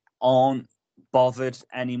that aren't bothered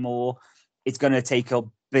anymore. It's going to take up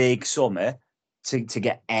big summer to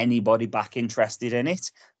get anybody back interested in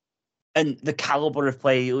it. And the caliber of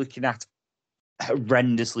player you're looking at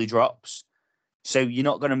horrendously drops. So you're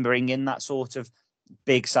not going to bring in that sort of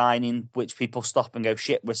big signing, which people stop and go,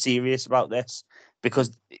 shit, we're serious about this.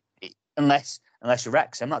 Because unless you're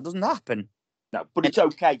Wrexham, that doesn't happen. No, but it's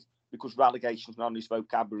okay because relegation's not on his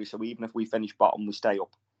vocabulary. So even if we finish bottom, we stay up.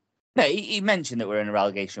 No, he mentioned that we're in a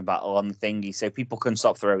relegation battle on the thingy, so people couldn't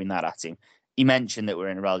stop throwing that at him. He mentioned that we're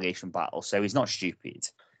in a relegation battle, so he's not stupid.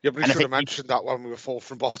 Yeah, but he should have mentioned that when we were fourth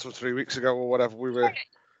from bottom 3 weeks ago or whatever we were.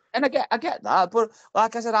 And I get that, but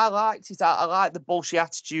like I said, I liked it. I like the bullshit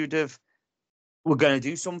attitude of we're going to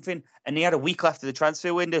do something. And he had a week left of the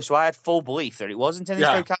transfer window, so I had full belief that it wasn't in his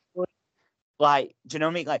vocabulary. Like, do you know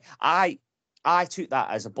what I mean? Like, I took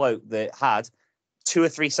that as a bloke that had 2 or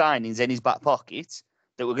 3 signings in his back pocket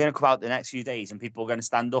that were going to come out the next few days, and people were going to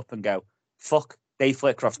stand up and go, "Fuck, Dave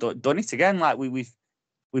Flitcroft's done it again." Like we've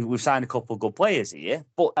signed a couple of good players here,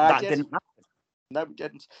 but that didn't happen. No, it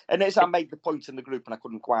didn't. And as I made the point in the group, and I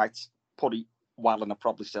couldn't quite put it well, and I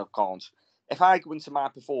probably still can't. If I go into my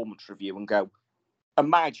performance review and go, and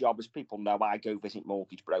my job, as people know, I go visit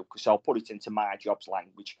mortgage brokers, so I'll put it into my job's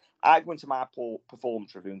language. I go into my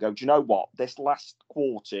performance review and go, do you know what? This last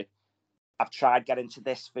quarter, I've tried getting to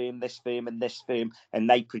this firm, and this firm, and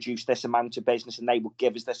they produce this amount of business, and they will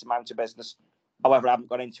give us this amount of business. However, I haven't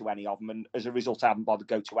got into any of them, and as a result, I haven't bothered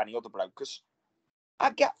to go to any other brokers. I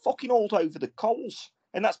get fucking all over the coals.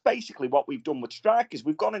 And that's basically what we've done with strikers.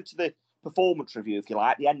 We've gone into the performance review, if you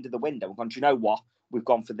like, at the end of the window. We've gone, do you know what? We've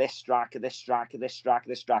gone for this striker, this striker, this striker,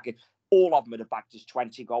 this striker. All of them have bagged us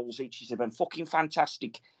 20 goals each. They've been fucking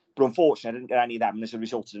fantastic. But unfortunately, I didn't get any of them. And as a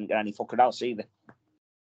result, I didn't get any fucking else either.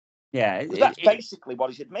 Yeah. That's basically what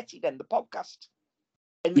he's admitted in the podcast.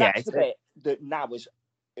 And that's the bit that now is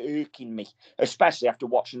irking me, especially after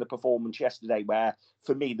watching the performance yesterday, where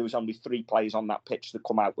for me there was only 3 players on that pitch that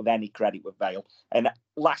come out with any credit with Vale. And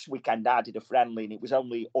last weekend I did a friendly and it was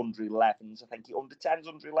only under 11s, I think under 10s,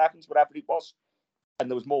 under 11s, whatever it was. And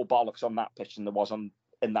there was more bollocks on that pitch than there was in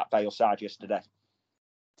that Vale side yesterday.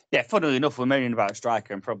 Yeah, funnily enough, we're moaning about a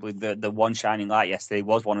striker, and probably the one shining light yesterday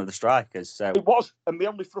was one of the strikers. So it was, and the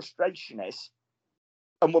only frustration is,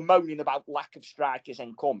 and we're moaning about lack of strikers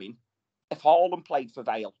incoming. If Haaland played for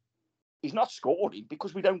Vale, he's not scoring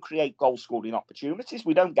because we don't create goal-scoring opportunities.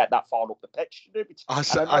 We don't get that far up the pitch to do it. I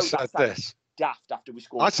said this. Daft after we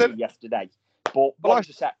scored 2 yesterday. But one's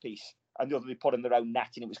a set piece, and the other they put in their own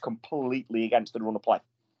net, and it was completely against the run of play.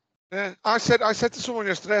 Yeah, I said to someone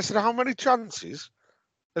yesterday, I said, how many chances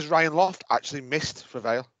has Ryan Loft actually missed for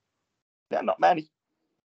Vale? Yeah, not many.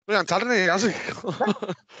 We haven't had any, has he?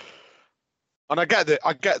 And I get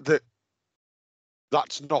that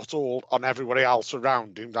that's not all on everybody else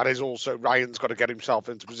around him. That is also Ryan's got to get himself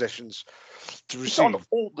into positions to receive. It's on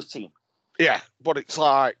all the team. Yeah, but it's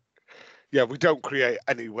like, yeah, we don't create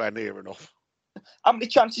anywhere near enough. How many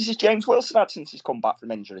chances has James Wilson had since he's come back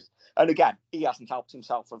from injury? And again, he hasn't helped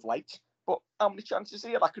himself of late. But how many chances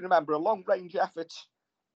he had? I can remember a long-range effort.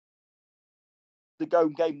 The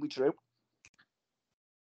home game we drew.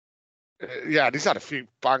 Yeah, he's had a few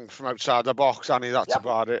bangs from outside the box, and that's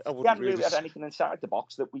about it. He hasn't really had anything inside the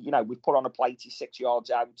box that we put on a plate. He's 6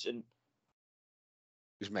 yards out and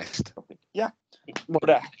he's missed. Yeah,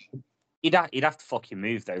 but he'd have to fucking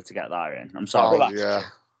move though to get that in. I'm sorry.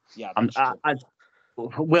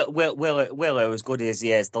 Willow, as good as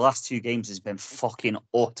he is, the last 2 games has been fucking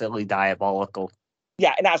utterly diabolical.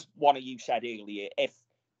 Yeah, and as one of you said earlier, if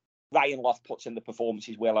Ryan Loft puts in the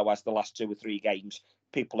performances Willow has the last 2 or 3 games,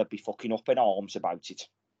 people would be fucking up in arms about it.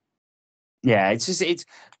 Yeah, it's the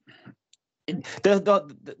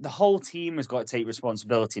whole team has got to take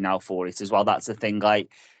responsibility now for it as well. That's the thing. Like,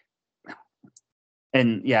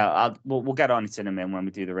 and yeah, we'll get on it in a minute when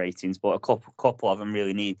we do the ratings. But a couple of them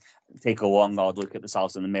really need to take a long hard look at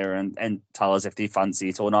themselves in the mirror and tell us if they fancy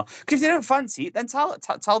it or not. Because if they don't fancy it, then tell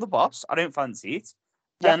the boss I don't fancy it.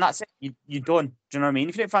 Yeah. And that's it. You're done. Do you know what I mean?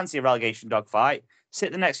 If you don't fancy a relegation dogfight,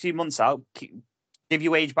 sit the next few months out, give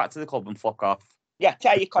your wage back to the club, and fuck off. Yeah,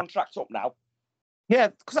 tear your contract up now. Yeah,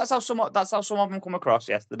 because that's how some of them come across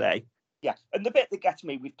yesterday. Yeah, and the bit that gets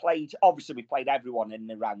me, we played everyone in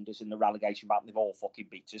the rounders in the relegation battle. They've all fucking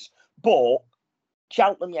beat us. But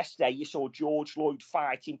Cheltenham yesterday, you saw George Lloyd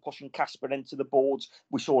fighting, pushing Casper into the boards.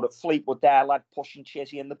 We saw that Fleetwood there, lad, pushing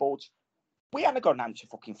Chizzy in the boards. We hadn't got an answer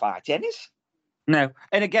fucking fight, Ennis. No,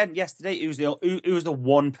 and again, yesterday it was the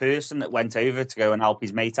one person that went over to go and help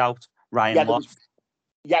his mate out, Ryan Loft.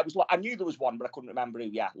 It was. I knew there was one, but I couldn't remember who.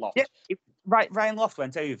 Yeah, Loft. Yeah, Ryan Loft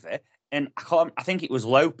went over, and I think it was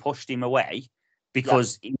Lowe pushed him away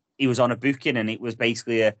because he was on a booking, and it was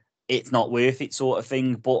basically it's not worth it sort of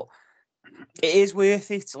thing. But it is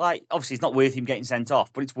worth it. Like, obviously, it's not worth him getting sent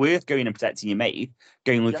off, but it's worth going and protecting your mate,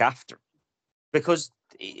 going and look after him. Because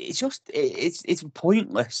it's just it's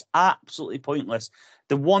pointless, absolutely pointless.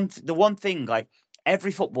 The one thing, like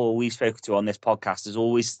every footballer we've spoken to on this podcast has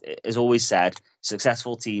always said,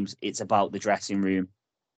 successful teams, it's about the dressing room,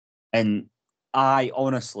 and I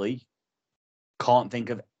honestly can't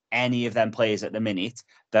think of any of them players at the minute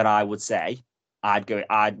that I would say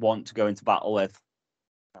I'd want to go into battle with.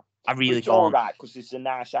 I really it's can't. all right because there's a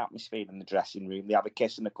nice atmosphere in the dressing room. They have a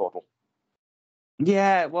kiss and a cuddle.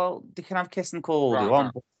 Yeah, well, they can have kiss and call all they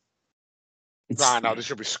want. Right now, they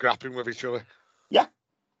should be scrapping with each other. Yeah.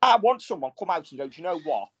 I want someone come out and go, do you know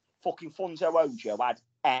what? Fucking Funzo Ojo had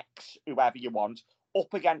X, whoever you want,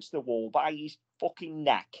 up against the wall by his fucking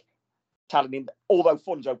neck, telling him, although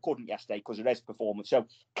Funzo couldn't yesterday because of his performance. So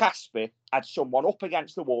Casper had someone up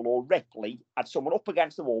against the wall, or Ripley had someone up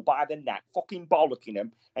against the wall by the neck, fucking bollocking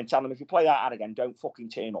him and telling him, if you play that ad again, don't fucking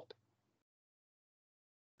turn up.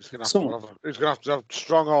 He's going to have to have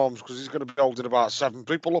strong arms because he's going to be holding about 7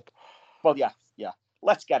 people up. Well, yeah.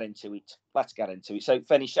 Let's get into it. So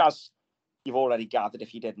finish, as you've already gathered,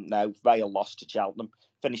 if you didn't know, Vale lost to Cheltenham.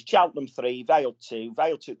 Finished Cheltenham 3, Vale 2.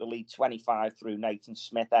 Vale took the lead 25 through Nathan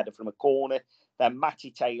Smith, header from a corner. Then Matty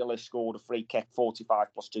Taylor scored a free kick,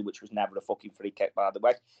 45+2, which was never a fucking free kick, by the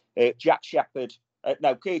way.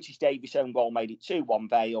 Curtis Davies' own goal made it 2-1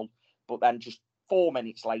 Vale. But then just 4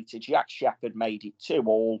 minutes later, Jack Shepherd made it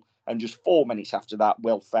 2-2. And just 4 minutes after that,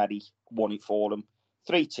 Will Ferry won it for them.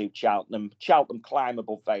 3-2 Cheltenham. Cheltenham climb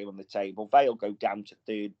above Vale on the table. Vale go down to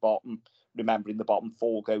third bottom. Remembering the bottom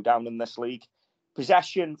 4 go down in this league.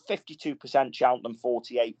 Possession, 52% Cheltenham,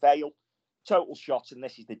 48 Vale. Total shots, and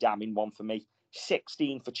this is the damning one for me,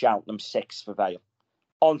 16 for Cheltenham, 6 for Vale.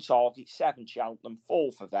 On target, 7 Cheltenham,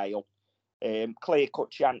 4 for Vale. Clear-cut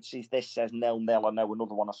chances, this says 0-0. I know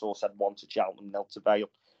another one I saw said 1 to Cheltenham, 0 to Vale.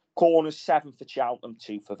 Corners, 7 for Cheltenham,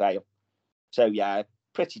 2 for Vale. So, yeah,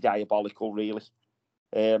 pretty diabolical, really.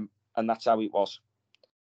 And that's how it was.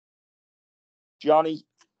 Johnny,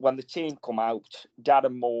 when the team come out,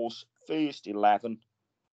 Darren Moore's first 11.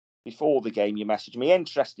 Before the game, you messaged me.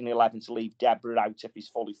 Interesting 11 to leave Deborah out if he's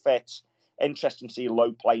fully fit. Interesting to see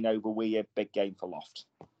Lowe playing over Weir. Big game for Loft.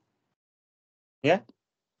 Yeah.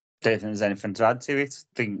 Don't think there's anything to add to it.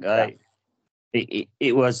 I think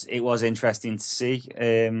it was interesting to see.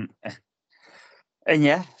 And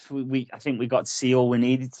yeah, I think we got to see all we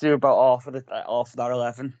needed to do about half of that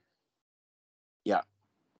 11.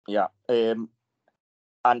 Yeah.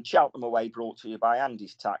 And Cheltenham Away brought to you by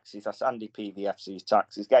Andy's Taxis. That's Andy PVFC's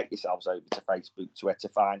Taxis. Get yourselves over to Facebook, Twitter,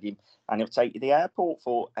 find him, and he'll take you to the airport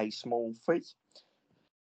for a small fee.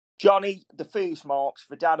 Johnny, the first marks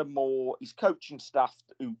for Darren Moore, his coaching staff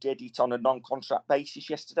who did it on a non-contract basis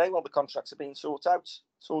yesterday while the contracts are being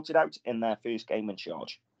sorted out in their first game in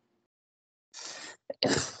charge.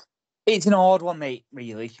 It's an odd one, mate,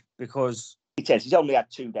 really, because it is. He's only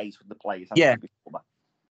had 2 days with the players. Yeah. Before that.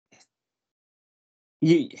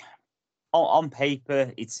 On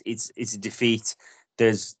paper, it's a defeat.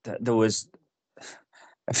 There was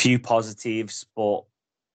a few positives, but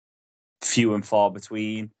few and far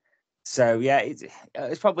between. So yeah,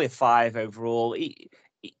 it's probably a 5 overall. He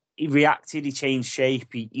reacted. He changed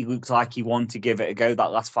shape. He looked like he wanted to give it a go.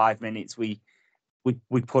 That last 5 minutes, we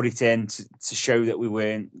put it in to show that we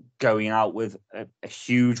weren't going out with a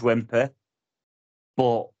huge whimper.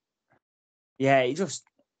 But yeah, it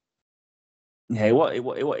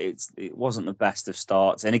wasn't the best of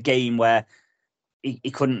starts in a game where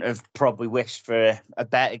he couldn't have probably wished for a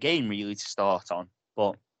better game really to start on.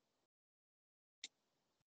 But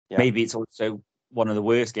maybe it's also one of the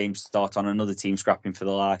worst games to start on. Another team scrapping for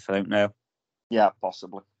their life. I don't know. Yeah,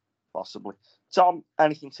 possibly. Tom,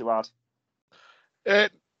 anything to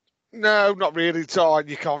add? No, not really. Tom,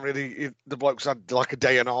 you can't really. The bloke's had like a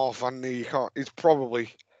day and a half, and you can't. He's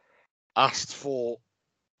probably asked for.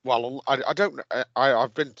 Well, I don't know.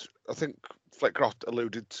 I've been. I think Flitcroft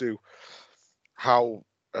alluded to how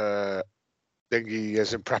Dingy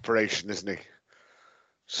is in preparation, isn't he?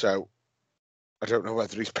 So I don't know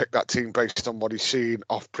whether he's picked that team based on what he's seen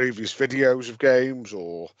off previous videos of games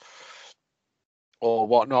or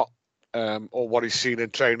whatnot, or what he's seen in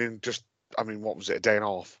training. Just, I mean, what was it? A day and a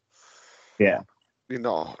half. Yeah.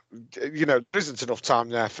 There isn't enough time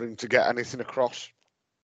there for him to get anything across.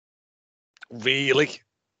 Really.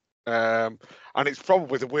 And it's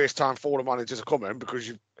probably the worst time for the manager to come in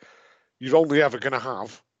because you're only ever going to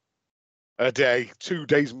have a day, 2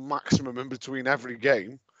 days maximum in between every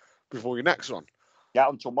game before your next one. Yeah,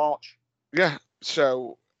 until March. Yeah,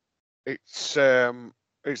 so it's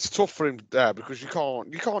it's tough for him there because you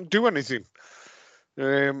can't do anything.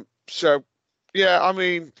 So, yeah, I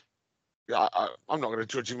mean, I'm not going to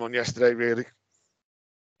judge him on yesterday, really.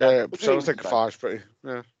 So I think a 5's pretty.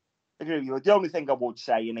 Yeah. Agree with you. The only thing I would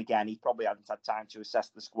say, and again, he probably hadn't had time to assess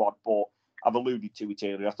the squad, but I've alluded to it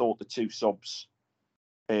earlier. I thought the two subs,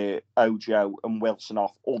 Ojo and Wilson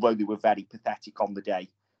off, although they were very pathetic on the day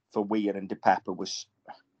for Weir and De Pepper, was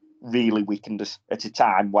really weakened us at a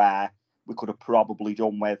time where we could have probably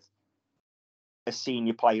done with a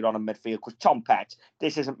senior player on a midfield. Because Tom Pett,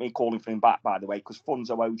 this isn't me calling for him back, by the way, because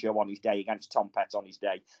Funzo Ojo on his day against Tom Pett on his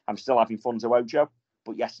day. I'm still having Funzo Ojo,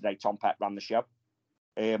 but yesterday Tom Pett ran the show.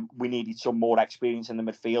 We needed some more experience in the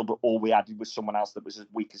midfield, but all we added was someone else that was as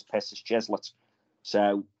weak as piss as Chislett.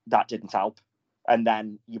 So that didn't help. And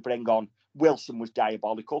then you bring on Wilson was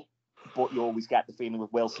diabolical, but you always get the feeling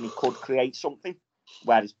with Wilson he could create something.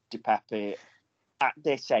 Whereas De Pepper, at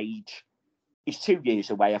this age, he's 2 years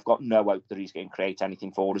away. I've got no hope that he's going to create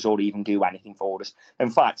anything for us or even do anything for us.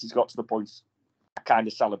 In fact, he's got to the point I kind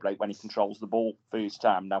of celebrate when he controls the ball first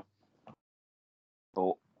time now.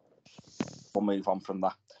 But we'll move on from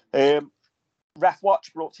that. Ref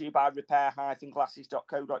Watch brought to you by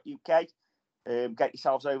repair-glasses.co.uk. Get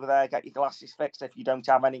yourselves over there, get your glasses fixed. If you don't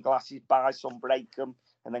have any glasses, buy some, break them,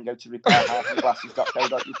 and then go to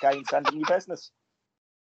repair-glasses.co.uk and send them your business.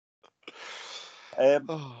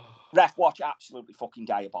 Ref Watch, absolutely fucking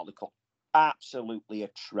diabolical. Absolutely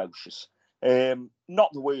atrocious.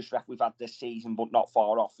 Not the worst ref we've had this season, but not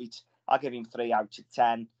far off it. I'll give him 3 out of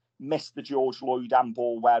 10. Missed the George Lloyd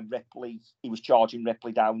handball where he was charging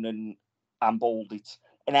Ripley down and handballed it,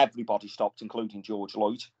 and everybody stopped, including George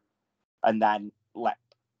Lloyd, and then let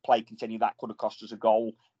play continue. That could have cost us a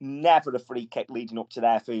goal. Never a free kick leading up to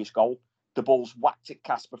their first goal. The ball's whacked at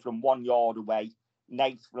Casper from 1 yard away.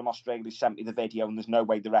 Nate from Australia sent me the video, and there's no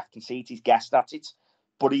way the ref can see it. He's guessed at it.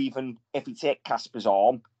 But even if it's hit Casper's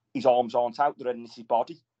arm, his arms aren't out, they're in his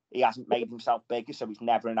body. He hasn't made himself bigger, so he's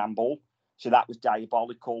never an handball. So that was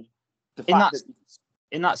diabolical.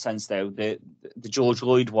 In that sense, though, the George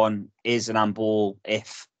Lloyd one is an handball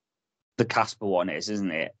if the Casper one is, isn't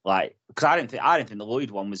it? Like, because I didn't think the Lloyd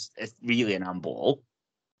one was really an handball.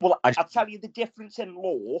 Well, I'll tell you the difference in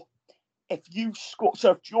law. If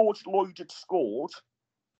George Lloyd had scored,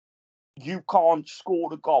 you can't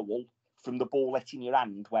score a goal from the ball hitting your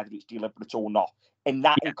hand, whether it's deliberate or not. And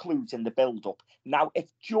that includes in the build-up. Now, if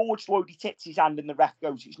George Lloyd hits his hand and the ref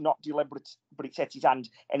goes, it's not deliberate, but it's hit his hand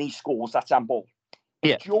and he scores, that's handball.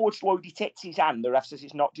 Yeah. If George Lloyd hits his hand, the ref says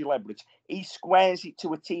it's not deliberate. He squares it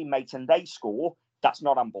to a teammate and they score, that's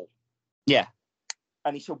not handball. Yeah.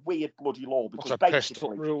 And it's a weird bloody law because What's a pissed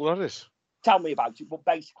up rule that is? Tell me about it, but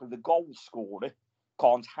basically the goal scorer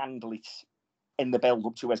can't handle it in the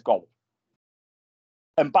build-up to his goal.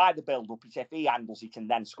 And by the build-up, it's if he handles it and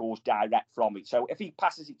then scores direct from it. So if he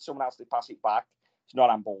passes it to someone else, they pass it back. It's not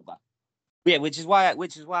handball then. Yeah, which is why I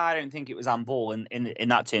don't think it was handball in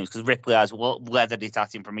that terms, because Ripley has leathered it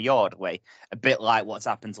at him from a yard away, a bit like what's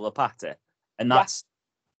happened to Lapata, and that's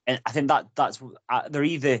and I think that's they're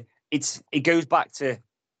either it goes back to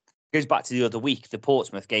the other week, the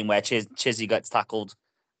Portsmouth game where Chizzy gets tackled,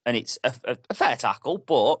 and it's a fair tackle,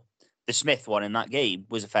 but the Smith one in that game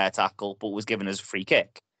was a fair tackle, but was given as a free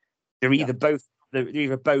kick. They're either both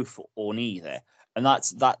or neither. And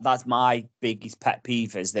that's my biggest pet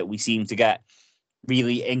peeve, is that we seem to get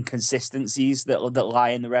really inconsistencies that lie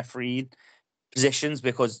in the referee positions,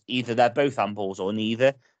 because either they're both handballs or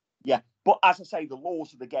neither. Yeah, but as I say, the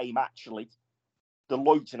laws of the game, actually, the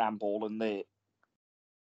Lloyd's an handball and the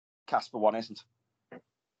Casper one isn't.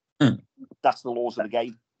 That's the laws of the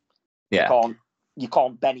game. Yeah. You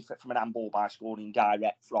can't benefit from an handball by scoring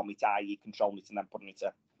direct from it, i.e. controlling it and then putting it in.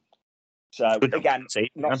 So, again,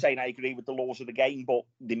 not saying I agree with the laws of the game, but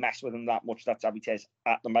they mess with them that much. That's how it is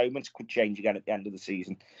at the moment. Could change again at the end of the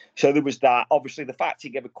season. So there was that. Obviously, the fact he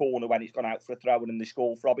gave a corner when it's gone out for a throw and they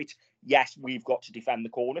score from it. Yes, we've got to defend the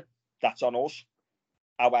corner. That's on us.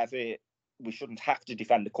 However, we shouldn't have to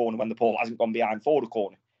defend the corner when the ball hasn't gone behind for the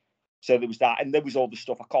corner. So there was that. And there was all the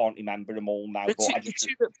stuff. I can't remember them all now.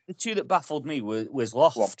 The two that baffled me was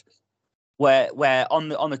Loft. Where on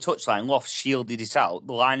the touchline, Loft shielded it out.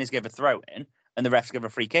 The liners gave a throw in, and the refs gave a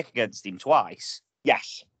free kick against him twice.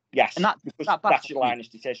 Yes, and that's your liner's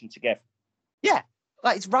decision to give. Yeah,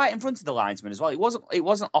 like it's right in front of the linesman as well. It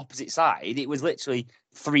wasn't opposite side. It was literally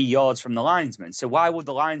 3 yards from the linesman. So why would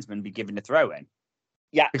the linesman be giving a throw in?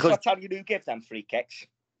 Yeah, because I tell you who give them free kicks.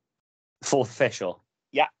 Fourth official.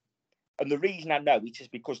 Yeah, and the reason I know it is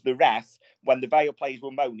because the ref, when the Vale players were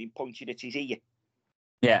moaning, pointed at his ear.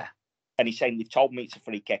 Yeah. And he's saying, they've told me it's a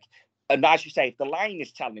free kick. And as you say, if the line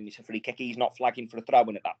is telling him it's a free kick, he's not flagging for a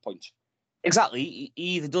throw-in at that point. Exactly. He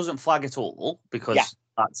either doesn't flag at all because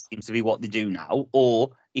that seems to be what they do now,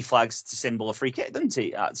 or he flags to symbol a free kick, doesn't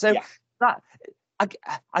he? So that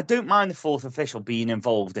I don't mind the fourth official being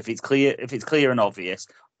involved if it's clear and obvious,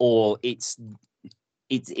 or it's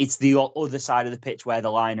the other side of the pitch where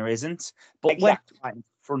the liner isn't. But when it's right in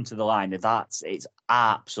front of the liner, it's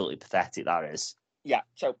absolutely pathetic. That is. Yeah,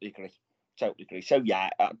 totally agree. So yeah,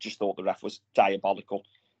 I just thought the ref was diabolical.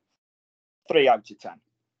 3 out of 10.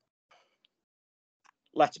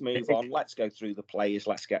 Let's move on. Let's go through the players.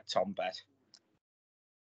 Let's get Tom Bed.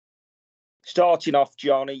 Starting off,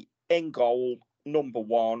 Johnny, in goal, number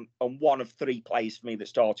 1, and one of 3 players for me that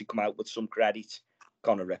started come out with some credit,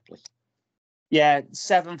 Connor Ripley. Yeah,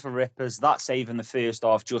 7 for Rippers. That save in the first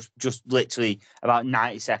half, just literally about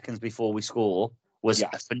 90 seconds before we score, was a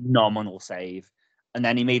phenomenal save. And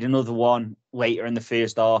then he made another one later in the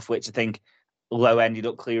first half, which I think Lowe ended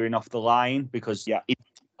up clearing off the line because he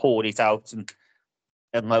poured it out and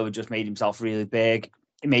Lowe just made himself really big.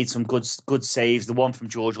 He made some good saves. The one from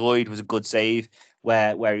George Lloyd was a good save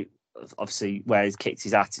where he kicked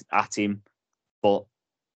his at him, but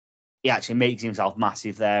he actually makes himself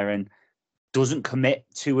massive there and doesn't commit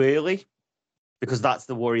too early, because that's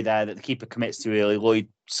the worry there, that the keeper commits too early. Lloyd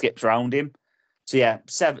skips around him. So yeah,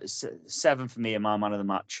 7 for me and my man of the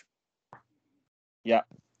match. Yeah,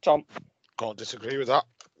 Tom. Can't disagree with that.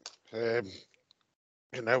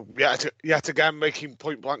 Yet again, making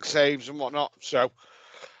point blank saves and whatnot. So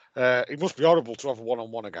he must be horrible to have a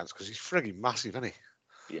 1-on-1 against, because he's frigging massive, isn't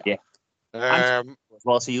he? Yeah.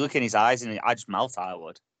 Well, so you look in his eyes and I just melt. I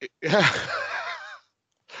would. Yeah.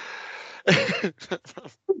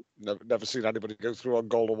 Never seen anybody go through on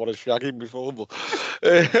goal and want to shag him before, but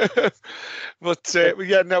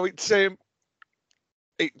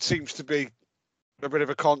it seems to be a bit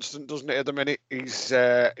of a constant, doesn't it? At the minute,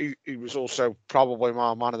 he was also probably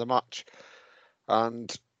my man of the match,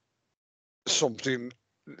 and something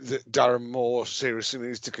that Darren Moore seriously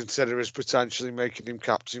needs to consider is potentially making him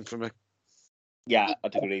captain for me. Yeah,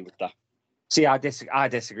 I'd agree with that. See, I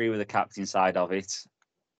disagree with the captain side of it.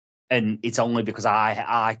 And it's only because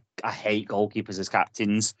I hate goalkeepers as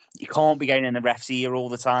captains. You can't be getting in the ref's ear all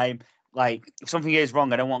the time. Like, if something goes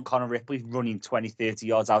wrong, I don't want Connor Ripley running 20, 30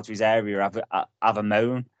 yards out of his area, have a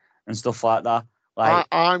moan and stuff like that. Like,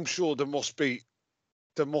 I'm sure there must be.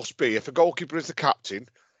 If a goalkeeper is the captain,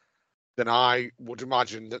 then I would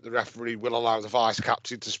imagine that the referee will allow the vice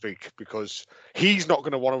captain to speak, because he's not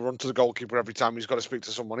going to want to run to the goalkeeper every time he's got to speak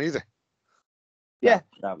to someone either. Yeah,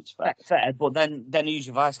 that was fair. Fair, but then who's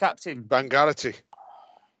your vice captain? Ben Garrity.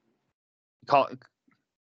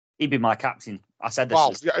 He'd be my captain. I said this.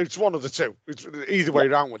 Well, yeah, it's one of the two. It's either way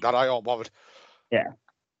around with that. I aren't bothered. Yeah.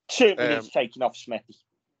 Certainly needs taking off Smithy.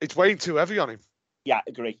 It's weighing too heavy on him. Yeah,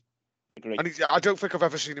 agree. And I don't think I've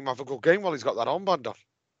ever seen him have a good game while he's got that armband on.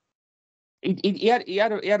 He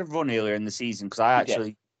had a run earlier in the season, because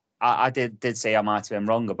I did say I might have been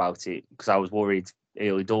wrong about it because I was worried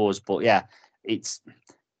early doors, but yeah. It's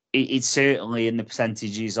certainly in the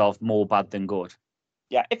percentages of more bad than good.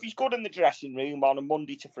 Yeah, if he's good in the dressing room on a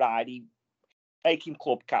Monday to Friday, make him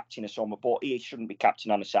club captain or something, but he shouldn't be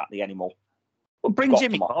captain on a Saturday anymore. Well, bring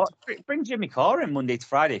Jimmy Carr in Monday to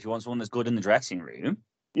Friday if you want someone that's good in the dressing room.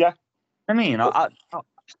 Yeah. I mean, I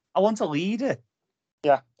want a leader.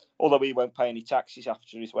 Yeah, although he won't pay any taxes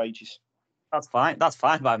after his wages. That's fine. That's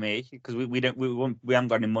fine by me, because we haven't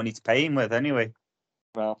got any money to pay him with anyway.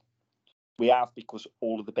 Well, we have, because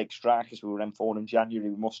all of the big strikers we were in for in January,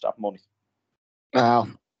 we must have money. Well,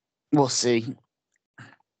 we'll see.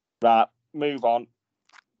 Right, move on.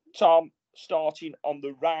 Tom, starting on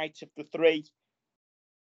the right of the 3.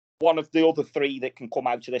 One of the other 3 that can come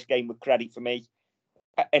out of this game with credit for me,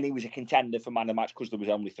 and he was a contender for man of the match because there was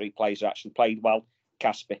only 3 players who actually played well.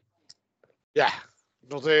 Casper. Yeah,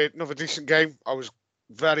 another decent game. I was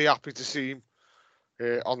very happy to see him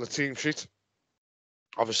on the team sheet.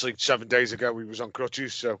 Obviously, 7 days ago he was on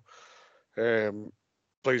crutches, so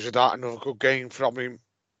pleased with that. Another good game from him.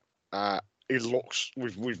 He looks.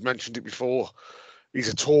 We've mentioned it before. He's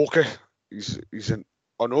a talker. He's an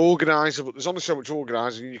organizer, but there's only so much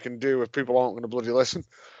organising you can do if people aren't going to bloody listen.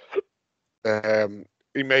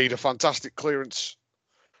 He made a fantastic clearance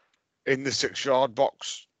in the 6-yard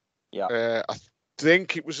box. Yeah, I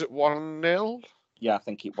think it was at 1-0. Yeah, I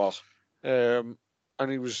think it was. And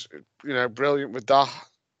he was, brilliant with that.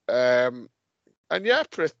 And yeah,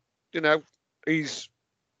 he's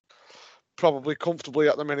probably comfortably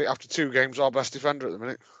at the minute, after 2 games, our best defender at the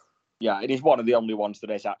minute. Yeah, it is one of the only ones that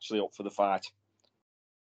is actually up for the fight.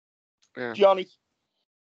 Yeah. Johnny?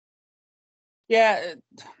 Yeah,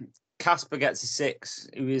 Casper gets a 6.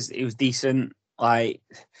 It was decent. Like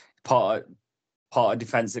part of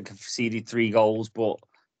defence that conceded 3 goals, but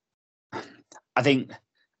I think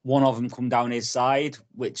one of them come down his side,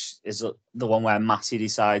 which is the one where Massey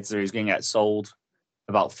decides that he's going to get sold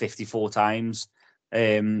about 54 times.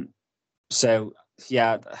 So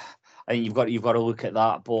yeah, I think you've got to look at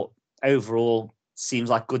that. But overall, seems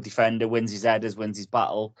like good defender, wins his headers, wins his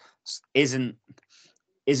battle. Isn't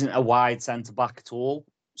a wide centre back at all.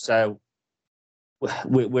 So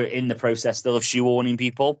we're in the process still of shoehorning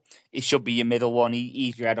people. It should be your middle one,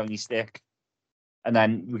 ease your head on your stick, and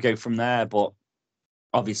then we go from there. But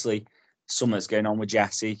obviously, something's going on with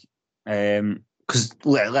Jesse. Because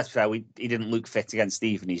let's be fair, he didn't look fit against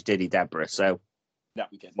Stevenage, did he, Deborah? So that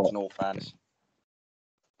we didn't. In all fairness,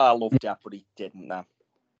 I loved that, but he didn't. Now,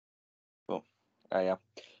 but yeah.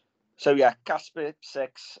 So yeah, Casper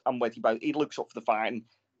 6. I'm with you both. He looks up for the fighting.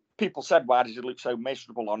 People said, why does he look so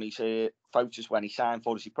miserable on his photos when he signed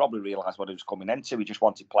for us? He probably realised what he was coming into. He just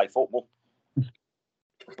wanted to play football.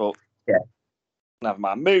 But yeah, never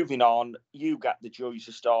mind. Moving on, you get the joys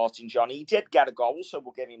of starting, Johnny. He did get a goal, so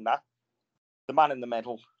we'll give him that. The man in the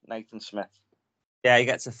middle, Nathan Smith. Yeah, he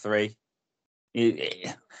gets a 3.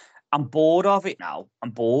 I'm bored of it now.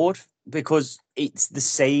 I'm bored because it's the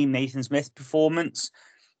same Nathan Smith performance.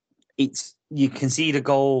 You concede a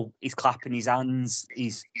goal, he's clapping his hands,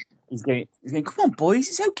 he's going, come on, boys,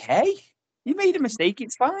 it's okay. You made a mistake,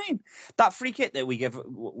 it's fine. That free kick that we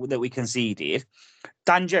conceded,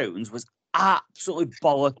 Dan Jones was absolutely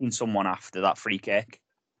bollocking someone after that free kick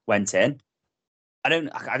went in. I don't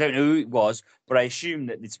know who it was, but I assume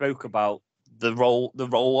that they spoke about the roll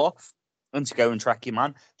off and to go and track your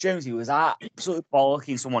man. Jonesy was absolutely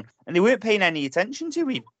bollocking someone, and they weren't paying any attention to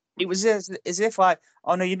him. It was as if like,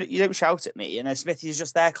 oh no, you don't shout at me, and then Smithy is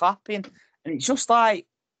just there clapping, and it's just like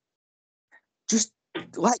you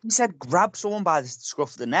said, grab someone by the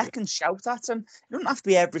scruff of the neck and shout at them. It doesn't have to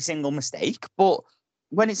be every single mistake, but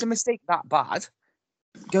when it's a mistake that bad,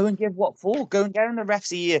 go and give what for. Go and get in the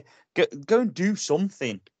ref's ear. Go and do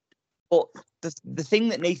something. But the thing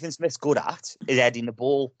that Nathan Smith's good at is heading the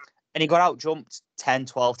ball, and he got out jumped 10,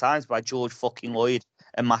 12 times by George fucking Lloyd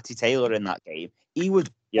and Matty Taylor in that game. He was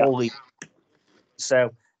bullied.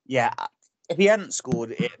 So, yeah, if he hadn't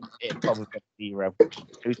scored, it probably been 0.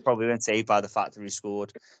 It was probably been saved by the fact that he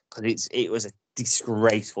scored, because it was a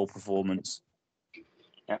disgraceful performance.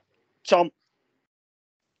 Yeah. Tom?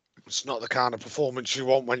 It's not the kind of performance you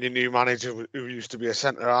want when your new manager, who used to be a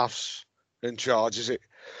centre-half's in charge, is it?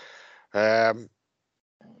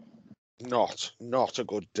 Not a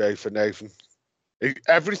good day for Nathan.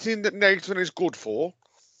 Everything that Nathan is good for,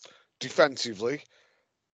 defensively,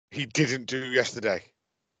 he didn't do yesterday.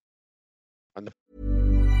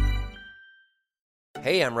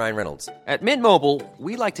 Hey, I'm Ryan Reynolds. At Mint Mobile,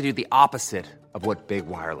 we like to do the opposite of what Big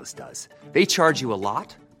Wireless does. They charge you a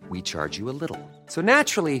lot, we charge you a little. So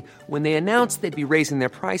naturally, when they announced they'd be raising their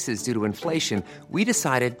prices due to inflation, we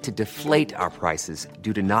decided to deflate our prices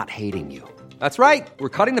due to not hating you. That's right. We're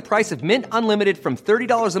cutting the price of Mint Unlimited from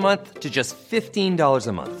 $30 a month to just $15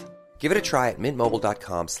 a month. Give it a try at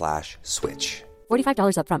mintmobile.com/switch.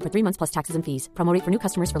 $45 up front for 3 months plus taxes and fees. Promo rate for new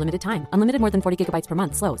customers for limited time. Unlimited more than 40 gigabytes per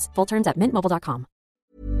month. Slows full terms at mintmobile.com.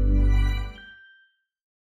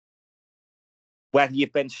 Whether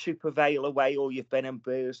you've been Super Vale away or you've been in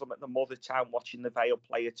Burslem at the mother town watching the Vale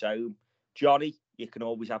play at home, Johnny, you can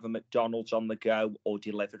always have a McDonald's on the go or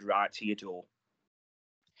delivered right to your door.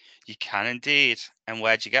 You can indeed. And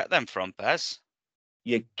where'd you get them from, Bez?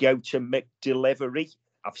 You go to McDelivery.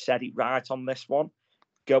 I've said it right on this one.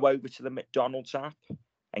 Go over to the McDonald's app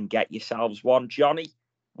and get yourselves one. Johnny,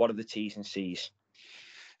 what are the T's and C's?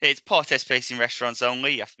 It's participating restaurants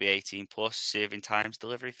only. You have to be 18 plus. Serving times,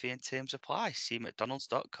 delivery fee, and terms apply. See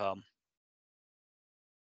mcdonalds.com.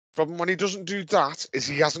 Problem when he doesn't do that is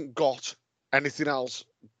he hasn't got anything else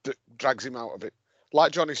that drags him out of it.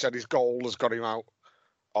 Like Johnny said, his goal has got him out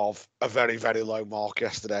of a very, very low mark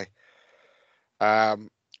yesterday. Not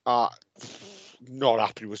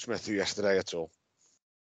happy with Smithy yesterday at all.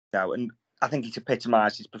 No, and I think he's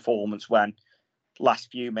epitomised his performance when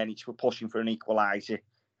last few minutes we're pushing for an equaliser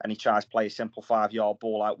and he tries to play a simple 5-yard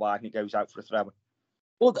ball out wide and it goes out for a throw.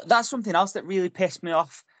 Well, that's something else that really pissed me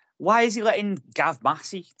off. Why is he letting Gav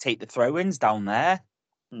Massey take the throw-ins down there?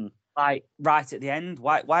 Like, right at the end?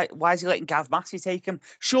 Why is he letting Gav Massey take him?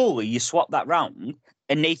 Surely you swap that round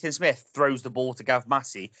and Nathan Smith throws the ball to Gav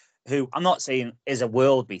Massey, who I'm not saying is a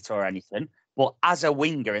world beater or anything, but as a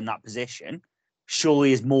winger in that position,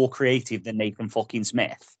 surely is more creative than Nathan fucking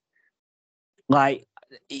Smith. Like,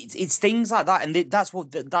 it's things like that, and that's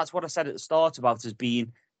what I said at the start about us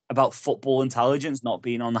being about football intelligence not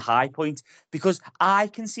being on the high point, because I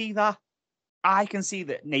can see that. I can see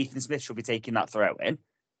that Nathan Smith should be taking that throw in.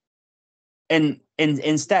 And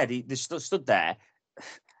instead, he just stood there.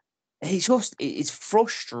 It's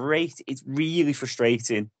frustrating. It's really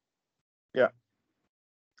frustrating. Yeah,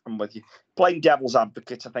 I'm with you. Playing devil's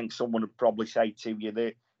advocate, I think someone would probably say to you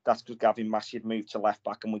that that's because Gavin Massey had moved to left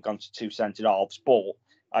back and we've gone to two centre halves. But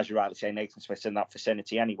as you rightly say, Nathan Smith's in that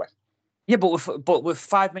vicinity anyway. Yeah, but with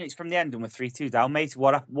 5 minutes from the end and we're 3-2 down, mate,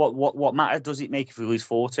 what matter does it make if we lose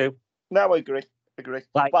 4-2? No, I agree.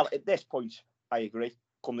 Like, well, at this point, I agree.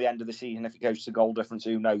 Come the end of the season, if it goes to goal difference,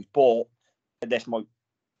 who knows? But at this point,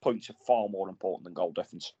 points are far more important than goal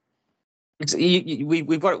difference.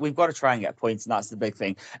 we've got to try and get points, and that's the big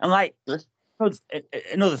thing. And like,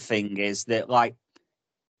 another thing is that like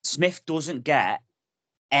Smith doesn't get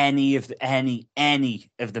any of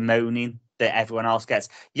the moaning that everyone else gets.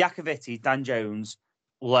 Iacovitti, Dan Jones,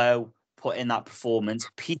 Lowe put in that performance.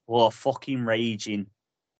 People are fucking raging,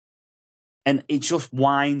 and it just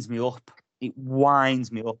winds me up. It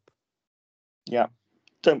winds me up. Yeah,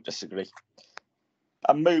 don't disagree.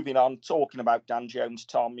 And moving on, talking about Dan Jones,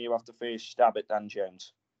 Tom, you have the first stab at Dan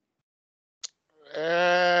Jones.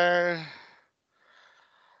 There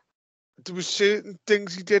were certain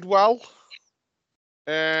things he did well,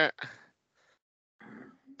 but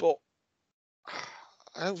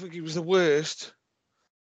I don't think he was the worst.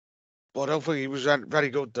 But I don't think he was very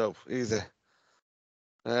good though either.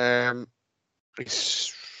 I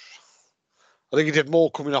think he did more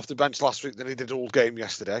coming off the bench last week than he did all game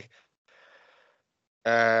yesterday.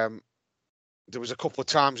 There was a couple of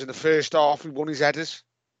times in the first half he won his headers.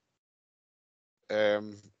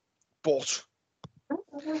 But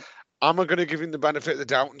am I going to give him the benefit of the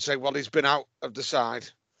doubt and say, well, he's been out of the side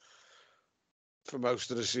for most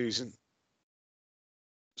of the season.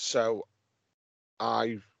 So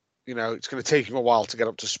it's going to take him a while to get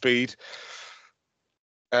up to speed.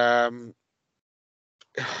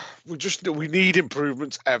 We need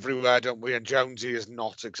improvements everywhere, don't we? And Jonesy is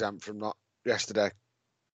not exempt from that yesterday.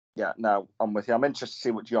 Yeah, no, I'm with you. I'm interested to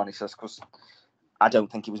see what Johnny says because I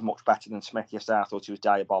don't think he was much better than Smith yesterday. I thought he was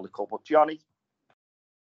diabolical. But Johnny,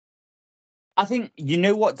 I think you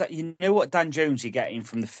know what Dan Jones you're getting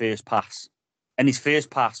from the first pass, and his first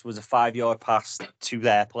pass was a 5-yard pass to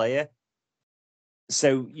their player.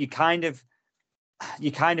 So you kind of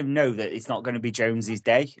know that it's not going to be Jonesy's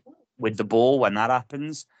day with the ball when that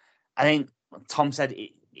happens. I think Tom said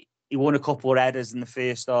he won a couple of headers in the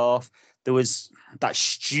first half. There was that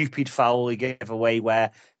stupid foul he gave away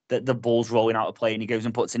where the ball's rolling out of play and he goes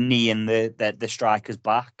and puts a knee in the striker's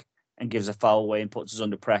back and gives a foul away and puts us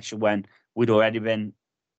under pressure when we'd already been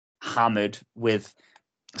hammered with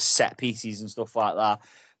set pieces and stuff like that.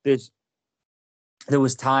 There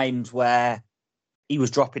was times where he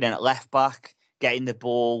was dropping in at left back, getting the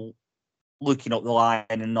ball, looking up the line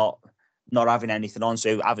and not having anything on,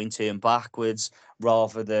 so having turned backwards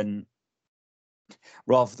rather than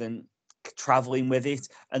travelling with it.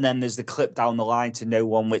 And then there's the clip down the line to no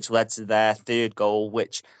one, which led to their third goal,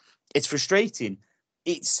 which it's frustrating.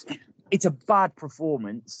 It's a bad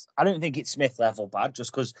performance. I don't think it's Smith level bad,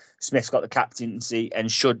 just because Smith's got the captaincy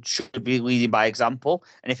and should be leading by example.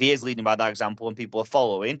 And if he is leading by that example and people are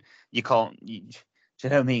following, do you know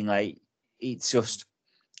what I mean? Like, it's just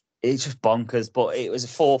bonkers. But it was a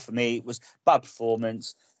 4 for me. It was bad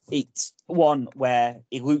performance. It's one where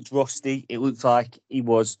it looked rusty. It looked like he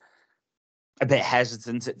was a bit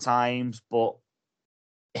hesitant at times, but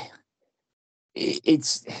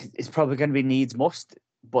it's probably going to be needs must.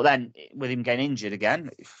 But then with him getting injured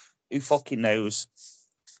again, who fucking knows?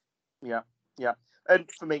 Yeah. And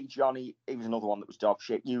for me, Johnny, he was another one that was dog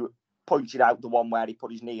shit. You pointed out the one where he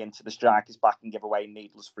put his knee into the striker's back and gave away a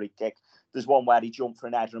needless free kick. There's one where he jumped for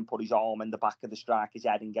an header and put his arm in the back of the striker's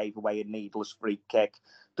head and gave away a needless free kick.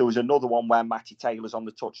 There was another one where Matty Taylor's on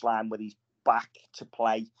the touchline with his back to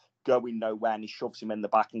play, going nowhere, and he shoves him in the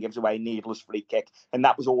back and gives away a needless free kick. And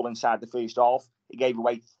that was all inside the first half. He gave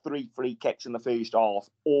away 3 free kicks in the first half,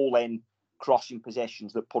 all in crossing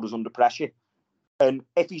positions that put us under pressure. And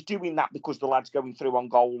if he's doing that because the lad's going through on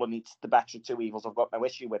goal and it's the better of two evils, I've got no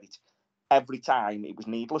issue with it. Every time it was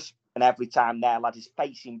needless. And every time their lad is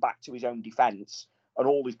facing back to his own defence and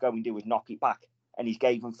all he's going to do is knock it back. And he's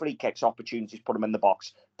gave them free kicks opportunities, put them in the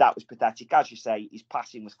box. That was pathetic. As you say, his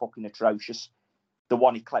passing was fucking atrocious. The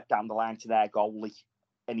one he clipped down the line to their goalie,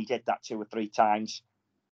 and he did that 2 or 3 times.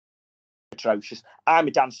 Atrocious. I'm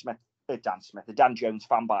a Dan Jones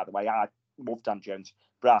fan, by the way. I love Dan Jones.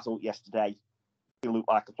 But I thought yesterday he looked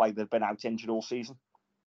like a player that had been out injured all season.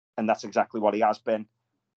 And that's exactly what he has been.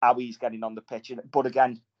 How he's getting on the pitch. But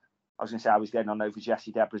again, I was going to say I was getting on over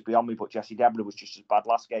Jesse Debra's beyond me, but Jesse Debra was just as bad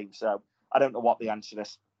last game. So I don't know what the answer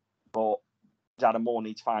is, but Darren Moore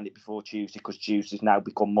needs to find it before Tuesday because Tuesday's now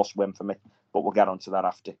become must win for me. But we'll get on to that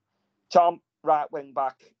after. Tom, right wing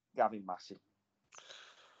back, Gavin Massey.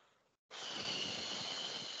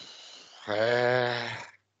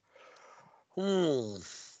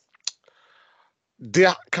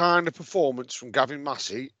 That kind of performance from Gavin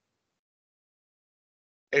Massey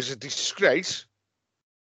is a disgrace,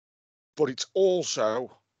 but it's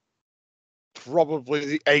also probably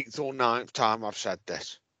the 8th or 9th time I've said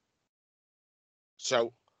this.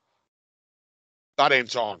 So that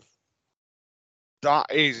ain't on. That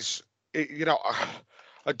is,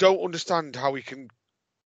 I don't understand how he can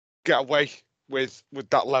get away with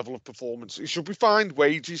that level of performance. He should be fined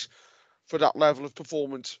wages for that level of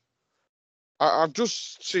performance. I've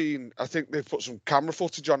just seen, I think they've put some camera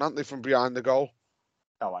footage on, haven't they, from behind the goal?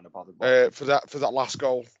 Oh, I know about for that last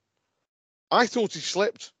goal. I thought he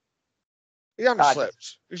slipped. He hadn't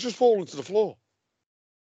slipped. He's just fallen to the floor.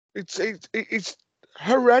 It's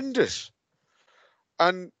horrendous.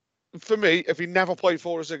 And for me, if he never played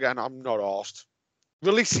for us again, I'm not arsed.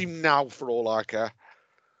 Release him now for all I care.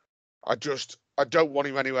 I don't want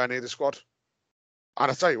him anywhere near the squad.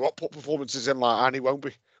 And I tell you what, put performances in like and he won't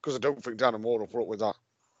be, because I don't think Darren Moore will put up with that.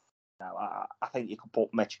 No, I think you could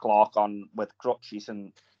put Mitch Clark on with crutches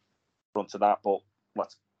and front of that, but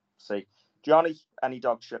let's see. Johnny, any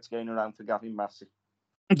dog shits going around for Gavin Massey?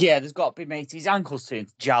 Yeah, there's got to be, mate. His ankles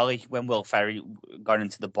turned jolly when Will Ferry got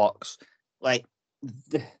into the box. Like,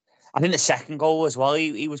 I think the second goal as well,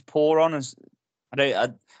 he was poor on us.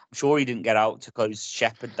 I'm sure he didn't get out to close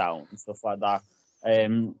Shepherd down and stuff like that.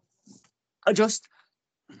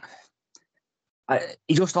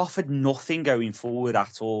 He just offered nothing going forward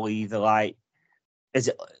at all either. Like, it's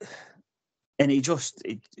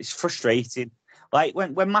frustrating. Like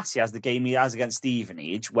when Massey has the game he has against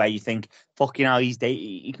Stevenage, where you think, fucking hell,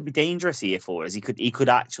 he could be dangerous here for us. He could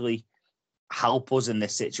actually help us in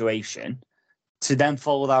this situation. To then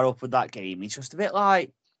follow that up with that game, it's just a bit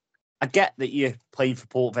like, I get that you're playing for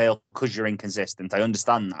Port Vale because you're inconsistent. I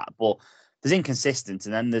understand that, but there's inconsistent,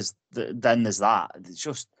 and then there's that. It's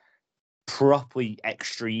just properly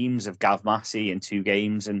extremes of Gav Massey in 2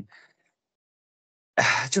 games, and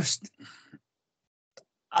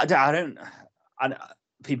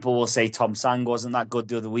people will say Tom Sang wasn't that good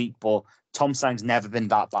the other week, but Tom Sang's never been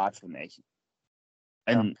that bad for me.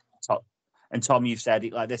 And Tom, you've said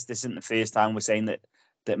it like this. This isn't the first time we're saying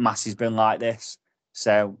that Massey's been like this.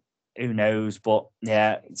 So who knows? But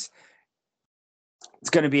yeah, it's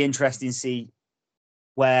going to be interesting to see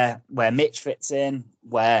where Mitch fits in,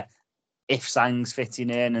 where if Sang's fitting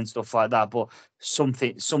in and stuff like that. But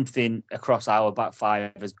something across our back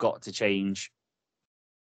five has got to change.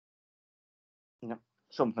 Yeah,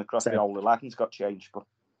 something across the whole 11's got to change. But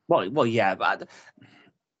well, yeah, but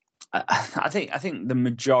I think the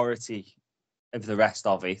majority of the rest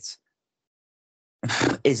of it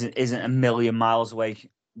isn't a million miles away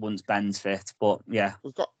once Ben's fit. But yeah,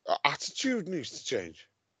 we've got attitude needs to change.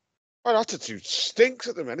 Our attitude stinks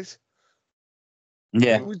at the minute.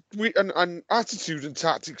 Yeah, we and attitude and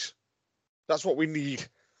tactics. That's what we need.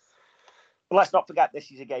 But let's not forget, this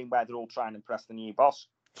is a game where they're all trying to impress the new boss.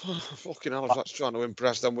 Fucking hell, if that's trying to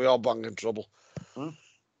impress them, we are banging trouble. So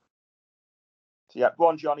yeah, go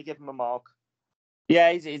on, Johnny, give him a mark.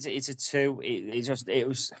 Yeah, it's a 2. It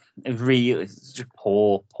was just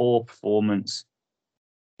poor performance.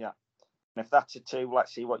 Yeah, and if that's a 2,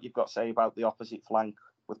 let's see what you've got to say about the opposite flank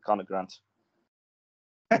with Conor Grant.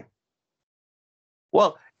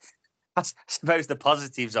 Well, I suppose the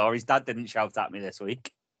positives are his dad didn't shout at me this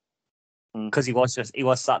week because he was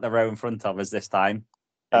sat the row in front of us this time.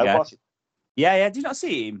 Was it? Yeah. Did you not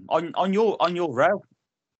see him on your row?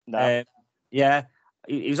 No. Yeah,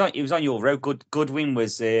 he was on your row. Goodwin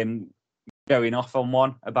was going off on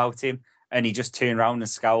one about him, and he just turned around and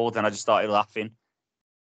scowled, and I just started laughing.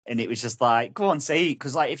 And it was just like, go on, say it,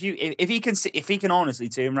 because like if he can honestly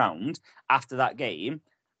turn around after that game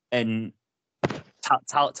and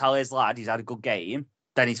tell his lad he's had a good game,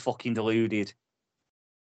 then he's fucking deluded.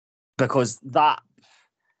 Because that,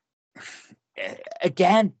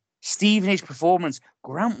 again, Stevenage performance,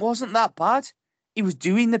 Grant wasn't that bad. He was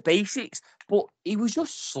doing the basics, but he was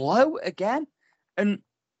just slow again. And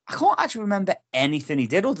I can't actually remember anything he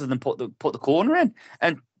did other than put the corner in.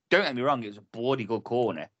 And don't get me wrong, it was a bloody good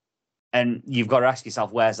corner. And you've got to ask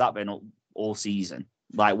yourself, where's that been all season?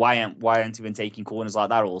 Like, why aren't he been taking corners like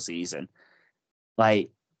that all season?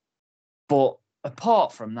 Like, but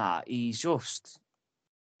apart from that, it's just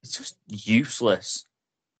useless.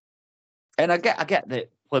 And I get that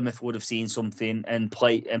Plymouth would have seen something and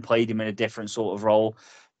played him in a different sort of role.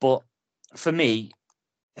 But for me,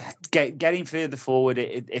 getting further forward,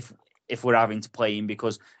 if we're having to play him,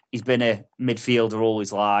 because he's been a midfielder all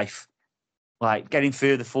his life, like getting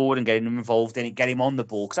further forward and getting him involved in it, get him on the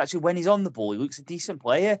ball. Because actually, when he's on the ball, he looks a decent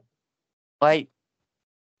player. Like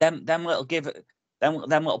them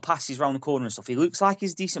little passes around the corner and stuff. He looks like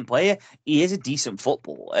he's a decent player. He is a decent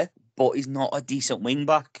footballer, but he's not a decent wing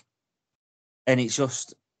back. And it's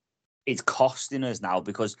costing us now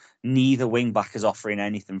because neither wing back is offering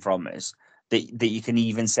anything from us that you can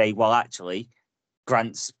even say, well, actually,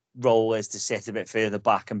 Grant's role is to sit a bit further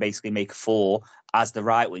back and basically make a 4 as the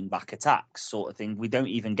right wing back attacks, sort of thing. We don't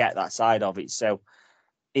even get that side of it. So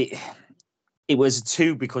it was a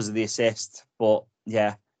 2 because of the assist, but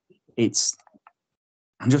yeah, I'm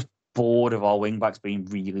just bored of our wing backs being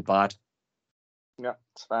really bad. Yeah,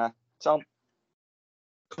 it's fair. Tom?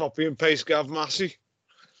 Copy and paste Gav Massey.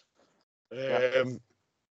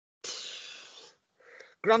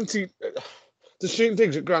 Granty, there's certain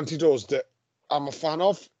things that Granty does that I'm a fan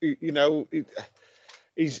of.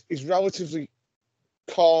 He's relatively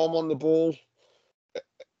calm on the ball,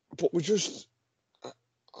 but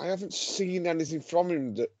I haven't seen anything from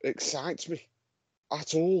him that excites me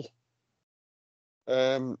at all.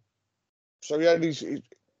 So yeah, I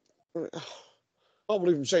won't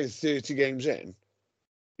even say 30 games in,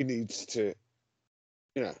 he needs to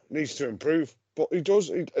improve. But he does.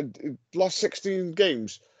 Last 16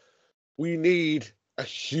 games, we need a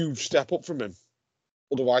huge step up from him.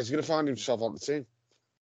 Otherwise, he's going to find himself on the team.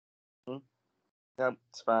 Yeah,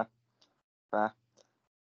 it's fair.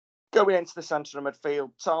 Going into the centre of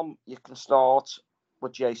midfield, Tom, you can start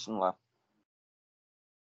with Jason Lowe.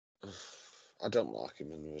 I don't like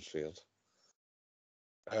him in the midfield.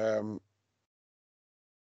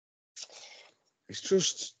 He's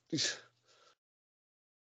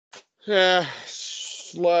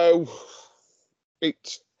slow.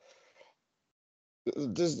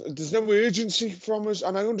 There's no urgency from us,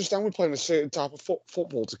 and I understand we're playing a certain type of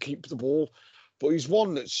football to keep the ball, but he's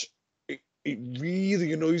one it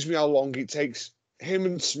really annoys me how long it takes him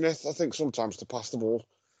and Smith, I think, sometimes to pass the ball.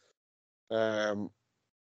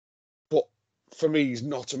 But for me, he's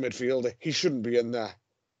not a midfielder. He shouldn't be in there.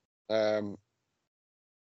 So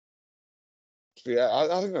yeah,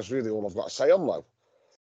 I think that's really all I've got to say on Lowe.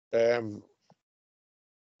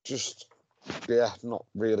 Not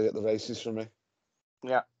really at the races for me.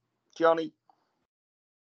 Yeah. Johnny?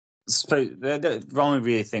 So the only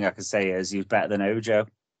really thing I could say is he's better than Ojo.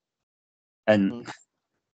 And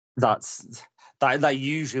that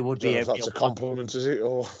usually would be that's a compliment, is it?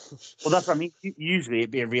 Or well, that's what I mean. Usually it'd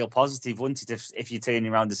be a real positive, wouldn't it, if you're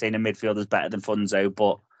turning around and saying a midfielder's better than Funzo,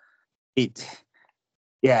 but it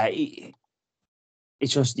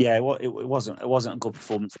wasn't a good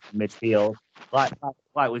performance in midfield. Like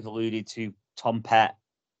we've alluded to, Tom Pett,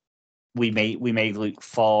 we made look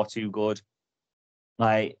far too good.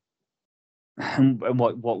 Like, and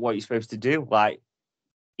what you're supposed to do? Like,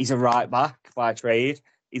 he's a right back by trade.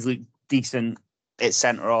 He's looked decent at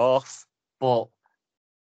centre half, but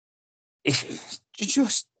it's slow.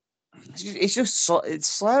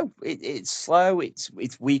 It's slow.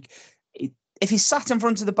 It's weak. If he's sat in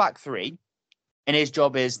front of the back 3, and his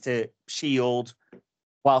job is to shield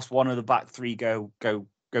whilst one of the back 3 go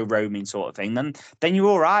roaming, sort of thing, then you're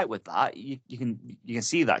all right with that. You can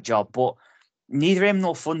see that job, but neither him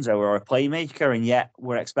nor Funzo are a playmaker, and yet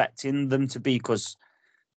we're expecting them to be because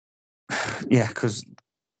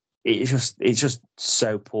it's just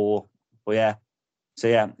so poor. But yeah, so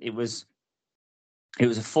yeah, it was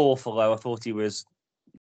a 4 for Lowe. I thought he was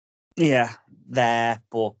there,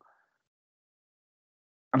 but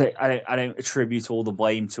I don't attribute all the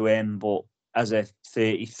blame to him. But as a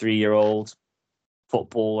 33-year-old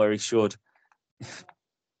footballer, he should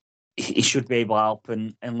be able to help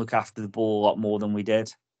and look after the ball a lot more than we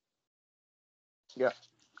did. Yeah,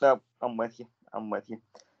 no, I'm with you.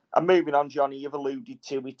 And moving on, Johnny, you've alluded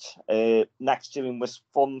to it. Next to him was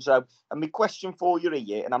Funzo. And my question for you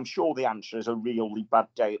here, and I'm sure the answer is a really bad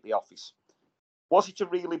day at the office. Was it a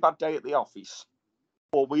really bad day at the office?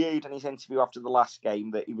 Or we heard in his interview after the last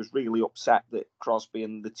game that he was really upset that Crosby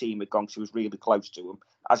and the team had gone because he was really close to him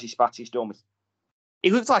as he spat his dummy.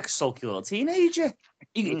 He looked like a sulky little teenager.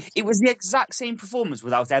 It was the exact same performance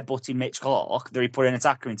without headbutting Mitch Clark that he put in at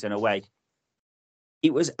Accrington away.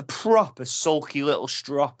 It was a proper sulky little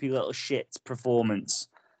stroppy little shit performance.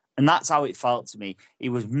 And that's how it felt to me. He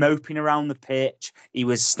was moping around the pitch. He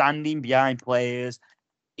was standing behind players.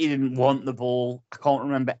 He didn't want the ball. I can't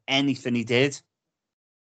remember anything he did.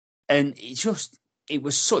 And it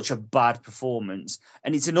was such a bad performance.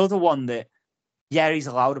 And it's another one that Yeah, he's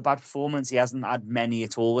allowed a bad performance. He hasn't had many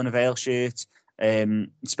at all in a Vale shirt,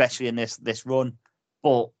 especially in this run.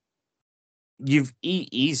 But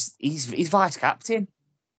he's vice captain,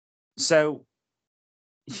 so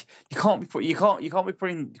you can't be putting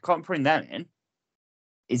them in.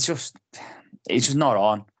 It's just not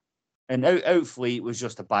on. And hopefully it was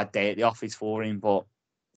just a bad day at the office for him. But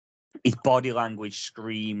his body language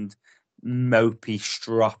screamed mopey,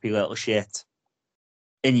 stroppy little shit,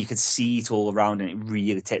 and you could see it all around, and it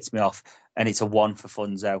really tips me off. And it's a one for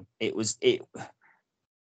Funzo. It was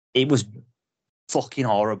fucking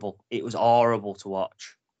horrible. It was horrible to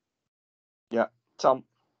watch. Yeah, Tom.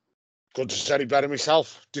 Couldn't have said it better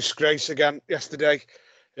myself. Disgrace again yesterday.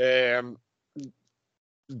 Like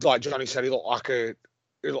Johnny said, he looked like a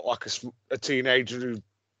teenager who,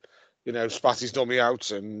 spat his dummy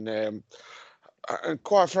out, and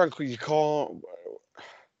quite frankly, you can't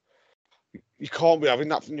be having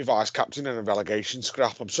that from your vice captain in a relegation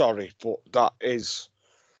scrap. I'm sorry, but that is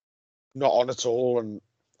not on at all. And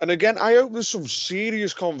again, I hope there's some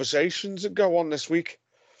serious conversations that go on this week,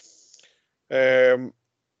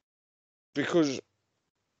 because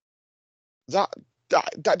that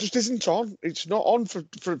just isn't on. It's not on for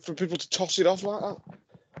people to toss it off like that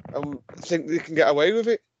and think they can get away with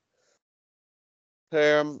it.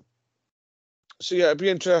 So yeah, it'd be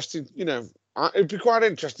interesting. It'd be quite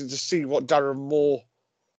interesting to see what Darren Moore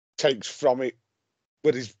takes from it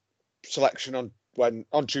with his selection on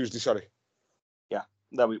Tuesday. Sorry. Yeah,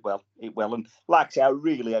 no, it will. It will. And like I say, I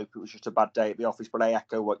really hope it was just a bad day at the office. But I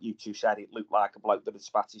echo what you two said. It looked like a bloke that had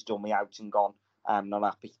spat his dummy out and gone, I'm not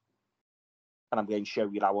happy. And I'm going to show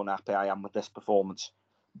you how unhappy I am with this performance.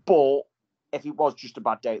 But if it was just a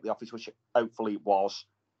bad day at the office, which hopefully it was,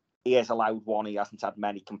 he has allowed one. He hasn't had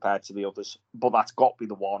many compared to the others. But that's got to be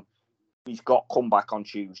the one. He's got to come back on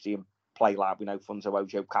Tuesday and play like we know Funzo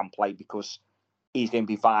Ojo can play, because he's going to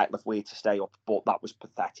be vital if we're to stay up. But that was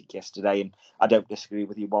pathetic yesterday, and I don't disagree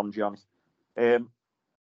with you one, Johnny.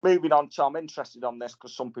 Moving on, Tom, interested on this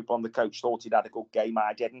because some people on the coach thought he'd had a good game.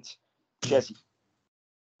 I didn't. Jesse.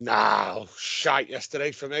 No, shite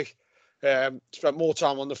yesterday for me. Spent more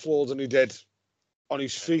time on the floor than he did on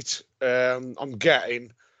his feet.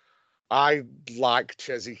 I like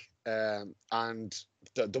Chesney, and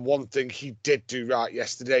the one thing he did do right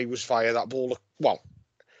yesterday was fire that ball. Well,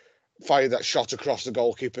 fire that shot across the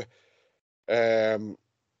goalkeeper. Was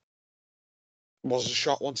a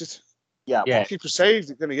shot, wasn't it? Yeah. Goalkeeper saved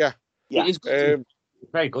it, didn't he? Yeah. Yeah. It is good.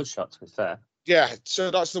 Very good shot, to be fair. Yeah, so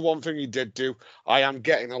that's the one thing he did do. I am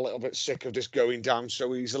getting a little bit sick of this going down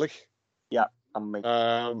so easily. Yeah, and me.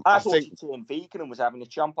 I thought think he turned vegan and was having a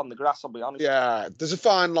champ on the grass, I'll be honest. Yeah, there's a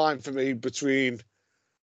fine line for me between,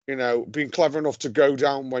 being clever enough to go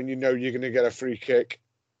down when you know you're going to get a free kick,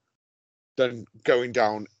 than going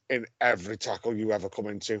down in every tackle you ever come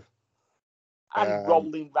into. And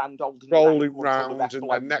rolling round, and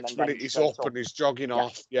the next minute he's up and he's jogging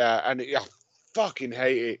off. Yeah, and I fucking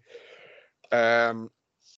hate it.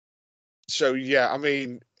 So yeah, I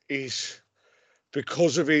mean, he's,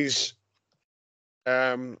 because of his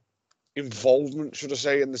involvement, should I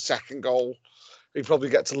say, in the second goal, he probably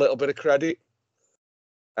gets a little bit of credit.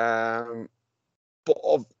 But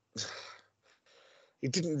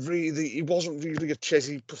he wasn't really a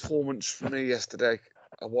Chesney performance for me yesterday.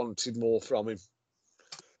 I wanted more from him.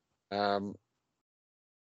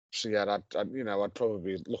 So yeah, I'd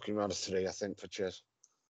probably be looking around a 3, I think, for Ches.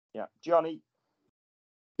 Yeah, Johnny.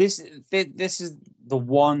 This is the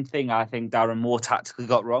one thing I think Darren Moore tactically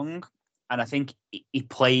got wrong, and I think he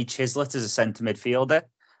played Chislett as a centre midfielder.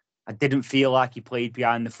 I didn't feel like he played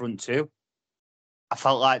behind the front two. I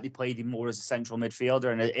felt like they played him more as a central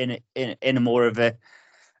midfielder and in a more of a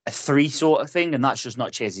 3 sort of thing, and that's just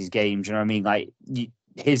not Chesney's game. Do you know what I mean? Like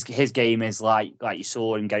his game is like you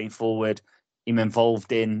saw him getting forward, him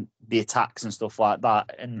involved in the attacks and stuff like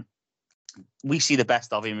that, and we see the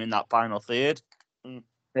best of him in that final third.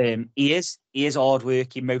 He is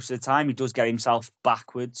hardworking most of the time. He does get himself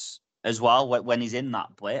backwards as well when he's in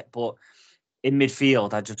that blip, but in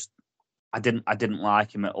midfield, I didn't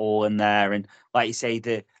like him at all in there. And like you say,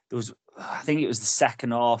 there was, I think it was the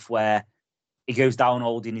second half where he goes down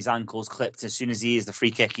holding his ankles clipped. As soon as he hears the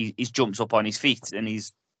free kick, he jumps up on his feet, and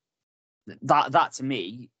he's that to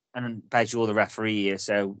me. And Bez, you're the referee here,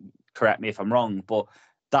 so correct me if I'm wrong, but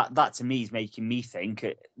that to me is making me think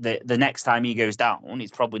that the next time he goes down,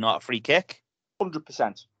 it's probably not a free kick.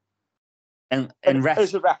 100%. And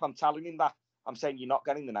as a ref, I'm telling him that. I'm saying you're not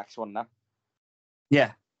getting the next one now.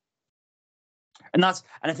 Yeah. And I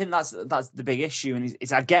think that's the big issue. And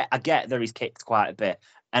it's I get that he's kicked quite a bit,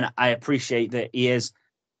 and I appreciate that he is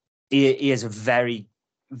a very,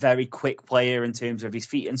 very quick player in terms of his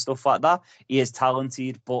feet and stuff like that. He is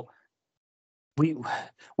talented, but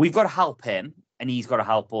we've got to help him, and he's got to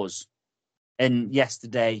help us. And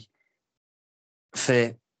yesterday,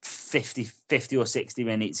 for 50 or 60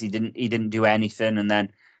 minutes, he didn't do anything. And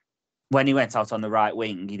then when he went out on the right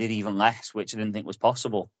wing, he did even less, which I didn't think was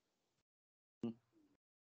possible.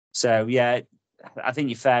 So yeah, I think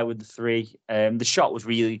you're fair with the 3. The shot was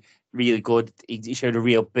really, really good. He showed a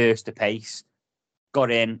real burst of pace.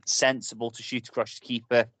 Got in, sensible to shoot across the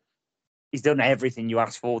keeper. He's done everything you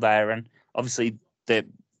asked for there, and obviously the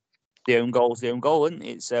own goal's the own goal, isn't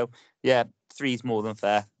it? So yeah, 3 is more than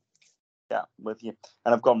fair. Yeah, with you.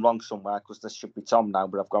 And I've gone wrong somewhere because this should be Tom now,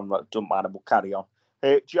 but I've gone right. Don't matter, we'll carry on.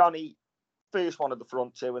 Johnny, first one at the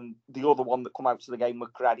front 2, and the other one that come out to the game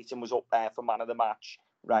with credit and was up there for man of the match,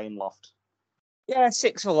 Ryan Loft. Yeah,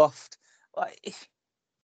 6 for Loft.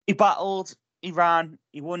 He battled, he ran,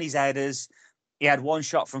 he won his headers. He had one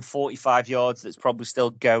shot from 45 yards that's probably still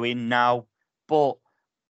going now, but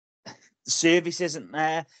the service isn't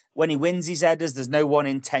there. When he wins his headers, there's no one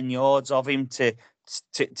in 10 yards of him to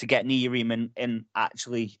get near him and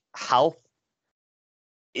actually help.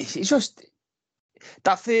 It's just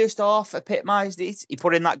that first half epitomised it. He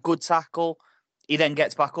put in that good tackle. He then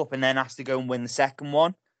gets back up and then has to go and win the second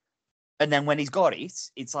one. And then when he's got it,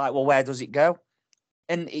 it's like, well, where does it go?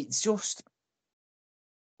 And it's just,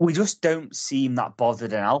 we just don't seem that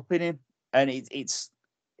bothered in helping him. And it's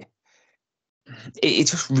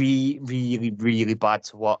just really, really, really bad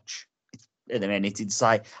to watch at the minute. It's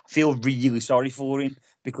like, I feel really sorry for him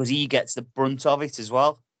because he gets the brunt of it as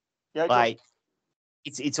well. Yeah, like,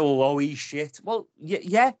 it's all he's shit. Well,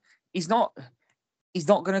 yeah, he's not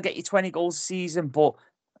going to get you 20 goals a season, but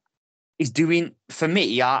he's doing, for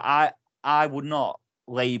me, I would not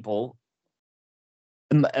label,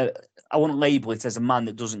 I wouldn't label it as a man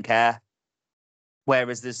that doesn't care.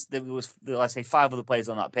 Whereas there was, let's say, 5 other players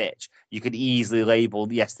on that pitch, you could easily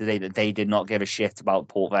label yesterday that they did not give a shit about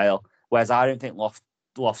Port Vale. Whereas I don't think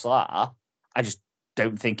Loft's like that. I just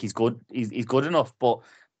don't think he's good. He's good enough. But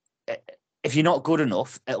if you're not good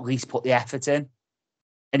enough, at least put the effort in.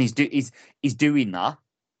 And he's doing that.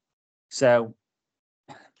 So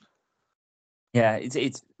yeah,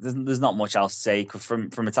 it's there's not much else to say because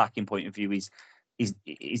from attacking point of view,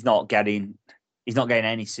 he's not getting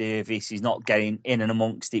any service. He's not getting in and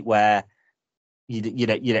amongst it where you'd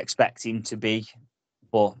expect him to be.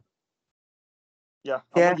 But yeah,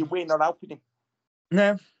 when you win, not helping him.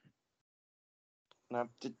 No.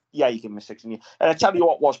 Yeah, you give him a 6. And I tell you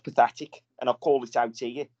what was pathetic, and I'll call it out to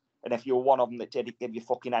you. And if you're one of them that did it, give your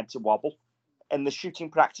fucking head to wobble. In the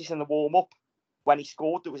shooting practice and the warm up, when he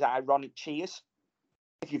scored, there was ironic cheers.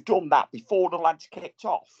 If you've done that before the lads kicked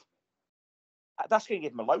off, that's going to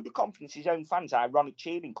give him a load of confidence. His own fans ironic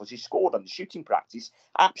cheering because he scored on the shooting practice.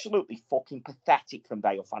 Absolutely fucking pathetic from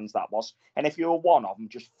Vale fans, that was. And if you're one of them,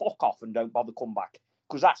 just fuck off and don't bother come back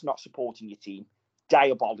because that's not supporting your team.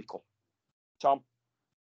 Diabolical. Tom?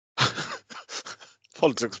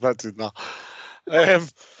 Fully expected now. How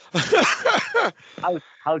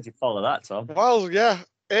did you follow that, Tom? Well, yeah.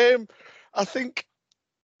 I think,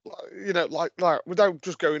 like without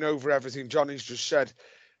just going over everything Johnny's just said,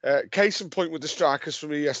 case in point with the strikers for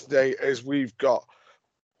me yesterday is we've got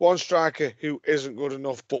one striker who isn't good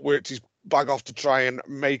enough but worked his bag off to try and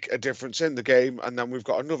make a difference in the game, and then we've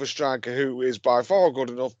got another striker who is by far good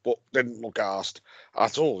enough but didn't look arsed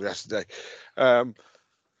at all yesterday.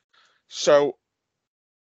 So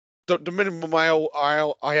the minimum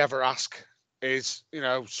I ever ask is,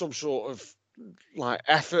 some sort of like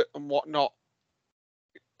effort and whatnot.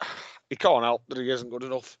 He can't help that he isn't good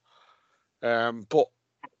enough. But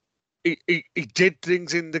he did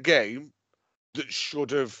things in the game that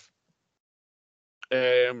should have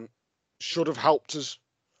helped us.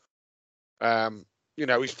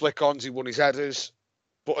 His flick-ons, he won his headers.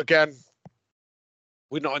 But again,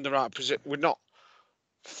 we're not in the right position. We're not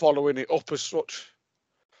following it up as such.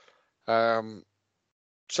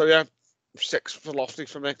 So yeah, 6 for Lofty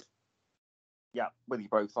for me. Yeah, with you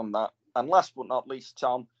both on that. And last but not least,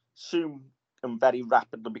 Tom, soon and very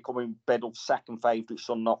rapidly becoming Biddle's second favourite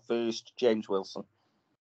son, not first, James Wilson.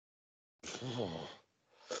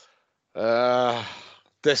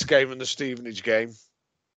 This game and the Stevenage game,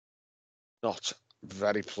 not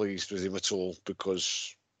very pleased with him at all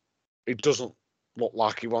because he doesn't look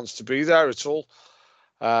like he wants to be there at all.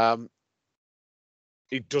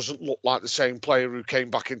 He doesn't look like the same player who came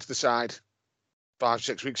back into the side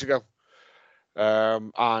 5-6 weeks ago.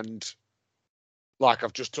 And like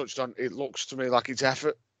I've just touched on, it looks to me like it's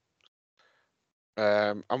effort.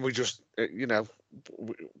 And we just,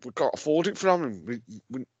 we can't afford it from him.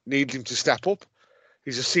 We need him to step up.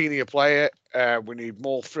 He's a senior player. We need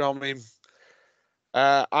more from him.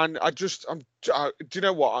 And do you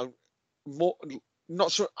know what? I'm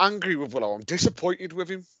not so angry with Willow. I'm disappointed with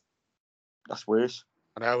him. That's worse.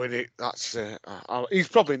 I know, he's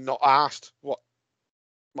probably not asked what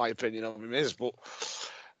my opinion of him is, but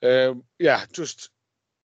I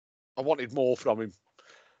wanted more from him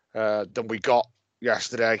than we got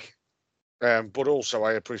yesterday. But also,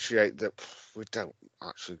 I appreciate that we don't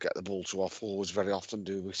actually get the ball to our forwards very often,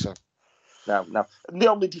 do we? So. No. And the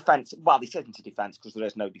only defence, well, he said into defence because there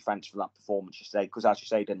is no defence for that performance yesterday, because as you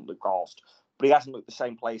say, he didn't look arsed. But he hasn't looked the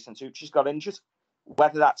same player since Uchi's got injured.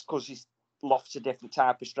 Whether that's because he's Loft's a different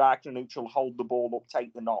type of striker and Uchi will hold the ball up,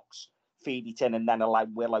 take the knocks, feed it in, and then allow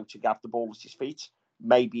Willow to have the ball at his feet.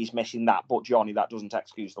 Maybe he's missing that, but Johnny, that doesn't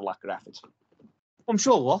excuse the lack of effort. I'm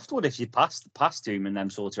sure Loft would if you passed to him in them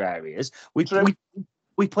sort of areas.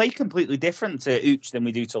 We play completely different to Uch than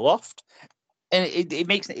we do to Loft, and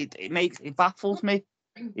it baffles me.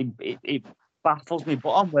 It baffles me. But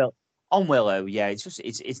on Willow, yeah,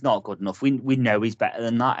 it's not good enough. We know he's better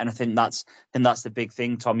than that, and I think that's the big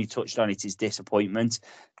thing. Tom, you touched on it. Is disappointment.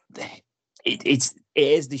 It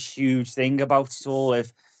is the huge thing about it all.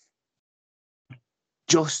 Of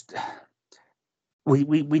just we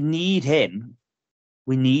need him.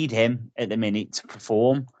 We need him at the minute to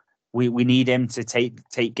perform. We need him to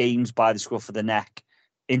take games by the scruff of the neck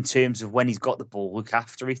in terms of when he's got the ball, look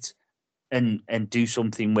after it and do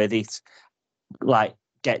something with it. Like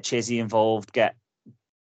get Chizzy involved, get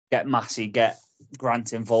Massey, get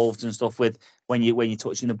Grant involved and stuff with when you're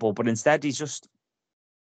touching the ball. But instead it's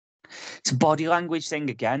a body language thing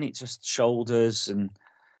again. It's just shoulders, and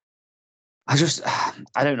I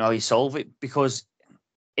don't know how you solve it, because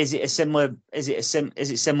is it similar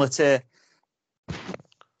to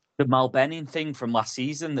the Malbenning thing from last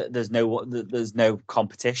season, that there's no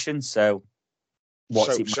competition? So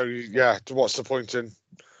what's the point in?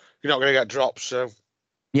 You're not going to get drops, so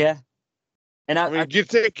yeah. And I mean, you'd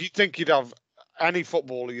think you'd have any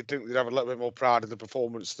footballer. You'd think they'd have a little bit more pride in the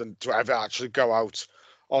performance than to ever actually go out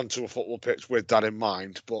onto a football pitch with that in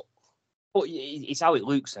mind. But it's how it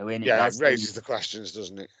looks, though, isn't it? Yeah, it raises the questions,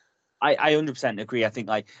 doesn't it? I 100% agree. I think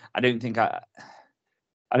I don't think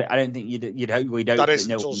you'd hope we don't. That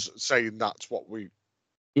isn't us saying that's what we.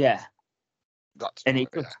 Yeah, that's and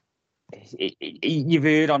you've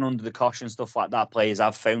heard on Under the Cosh and stuff like that. Players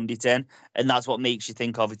have phoned it in, and that's what makes you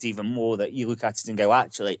think of it even more. That you look at it and go,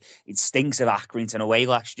 actually, it stinks of Accrington away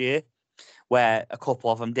last year, where a couple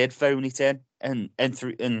of them did phone it in and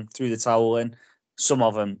threw the towel in. Some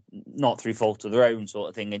of them not through fault of their own, sort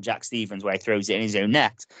of thing. And Jack Stevens, where he throws it in his own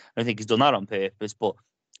net, I don't think he's done that on purpose. But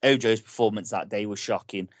Ojo's performance that day was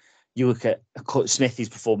shocking. You look at Smithy's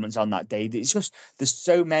performance on that day. It's just there's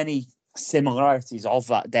so many similarities of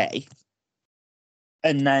that day,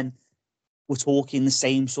 and then we're talking the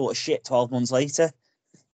same sort of shit 12 months later,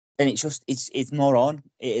 and it's not on.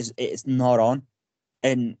 It's not on,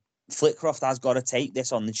 and Flitcroft has got to take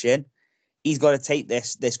this on the chin. He's got to take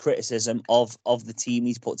this criticism of the team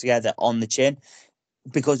he's put together on the chin,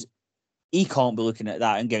 because he can't be looking at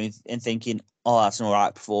that and going and thinking, oh, that's an all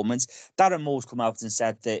right performance. Darren Moore's come out and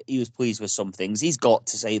said that he was pleased with some things. He's got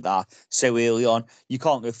to say that so early on. You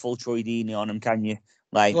can't go full Troy Deeney on him, can you?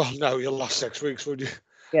 Well, no, you'll last 6 weeks, would you?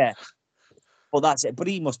 Yeah. Well, that's it. But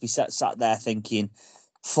he must be sat there thinking,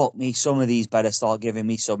 fuck me, some of these better start giving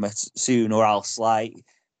me some soon, or else,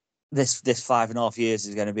 this 5.5 years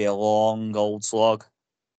is going to be a long old slog.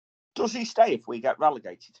 Does he stay if we get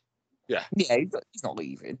relegated? Yeah. Yeah, he's not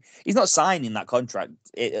leaving. He's not signing that contract.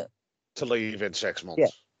 To leave in 6 months. Yeah.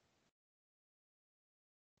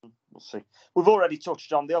 We'll see. We've already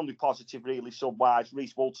touched on the only positive, really, sub-wise.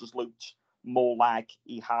 Reece Walters looked more like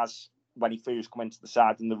he has when he first came into the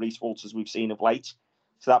side than the Reece Walters we've seen of late.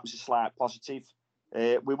 So that was a slight positive.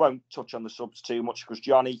 We won't touch on the subs too much because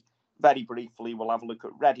Johnny, very briefly, we'll have a look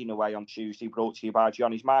at Reading away on Tuesday, brought to you by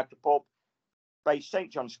Johnny's Micropub, based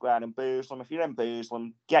St John Square in Burslem. If you're in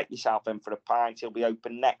Burslem, get yourself in for a pint. He'll be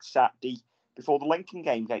open next Saturday before the Lincoln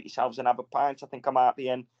game. Get yourselves in, have a pint. I think I might be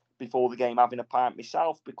in before the game having a pint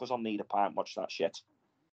myself because I'll need a pint. Watch that shit.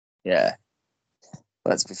 Yeah.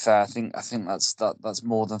 Let's be fair. I think that's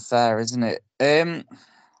more than fair, isn't it?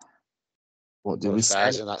 What did we say?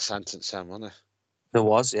 In that sentence, Sam, wasn't it? There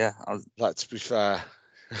was, yeah. Let's be fair.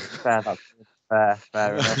 Fair enough.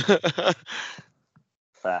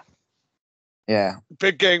 Fair. Yeah.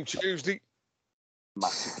 Big game Tuesday.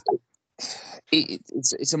 Massive.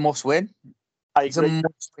 It's a must-win. It's a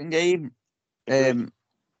must-win game.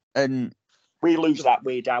 And we lose that,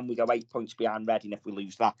 we're down. We go 8 points behind Reading if we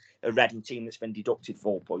lose that. A Reading team that's been deducted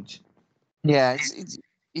 4 points. Yeah,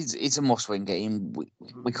 it's a must-win game.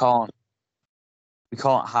 We can't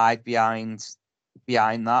hide behind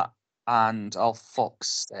that. And oh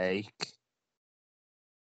fuck's sake,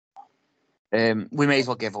 we may as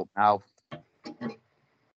well give up now.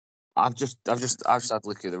 I've just had to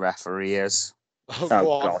look who the referee is. Oh, Oh,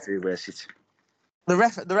 go on. God, who is it? The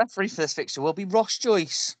referee for this fixture will be Ross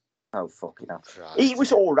Joyce. Oh, fucking hell. Christ. He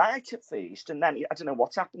was all right at first, and then I don't know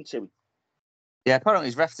what's happened to him. Yeah, apparently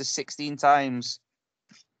he's refed us 16 times.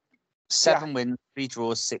 7 wins, 3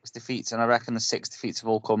 draws, 6 defeats, and I reckon the 6 defeats have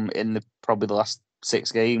all come in probably the last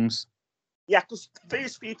 6 games. Yeah, because the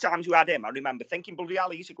first few times we had him, I remember thinking, bloody hell,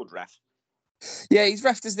 he's a good ref. Yeah, he's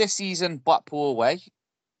refed us this season, Blackpool away.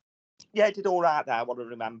 Yeah, he did all right there, what I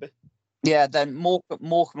remember. Yeah, then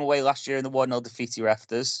Morecambe away last year in the 1-0 defeat he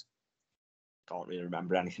refed us. Can't really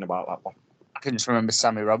remember anything about that one. I can just remember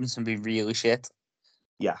Sammy Robinson being really shit.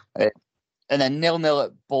 Yeah. And then 0-0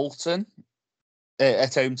 at Bolton,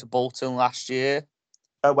 at home to Bolton last year.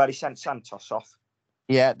 Oh, where he sent Santos off.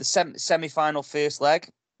 Yeah, the semi-final first leg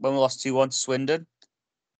when we lost 2-1 to Swindon.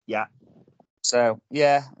 Yeah. So,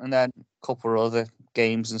 yeah, and then a couple of other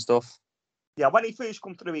games and stuff. Yeah, when he first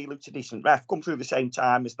come through, he looked a decent ref. Come through the same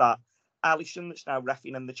time as that Allison that's now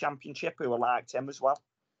reffing in the Championship, who I liked him as well.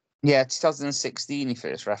 Yeah, 2016 he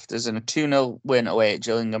first refed us, and a 2-0 win away at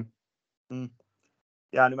Gillingham.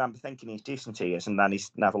 Yeah, I remember thinking he's decent he is, and then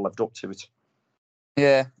he's never lived up to it.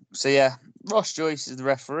 Yeah, so yeah, Ross Joyce is the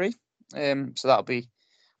referee. So that'll be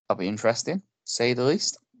interesting, to say the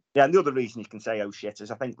least. Yeah, and the other reason you can say, oh shit,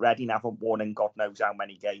 is I think Reading haven't won in God knows how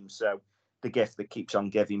many games, so the gift that keeps on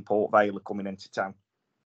giving, Port Vale are coming into town.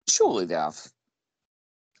 Surely they have.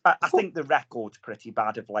 I think the record's pretty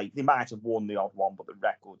bad of late. They might have won the odd one, but the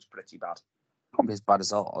record's pretty bad. Can't be as bad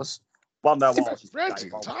as ours. Well, no, ours is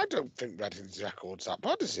Reading's, I don't think Reading's record's that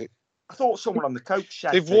bad, is it? I thought someone on the coach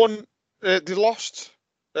said They've won. They lost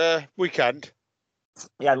weekend.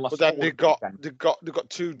 Yeah, lost. But then they've got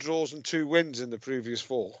 2 draws and 2 wins in the previous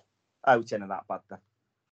 4. Oh, it's in that bad then.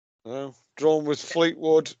 No, drawn with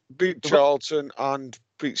Fleetwood, beat Charlton, and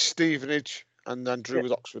beat Stevenage, and then drew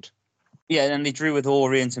with Oxford. Yeah, and then they drew with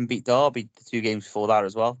Orient and beat Derby the 2 games before that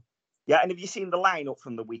as well. Yeah, and have you seen the lineup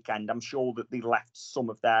from the weekend? I'm sure that they left some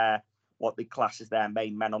of their, what they class as their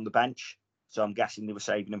main men on the bench. So I'm guessing they were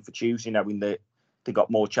saving them for Tuesday, knowing that they got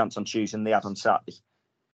more chance on Tuesday than they had on Saturday.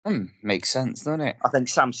 Makes sense, doesn't it? I think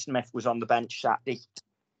Sam Smith was on the bench Saturday.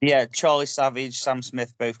 Yeah, Charlie Savage, Sam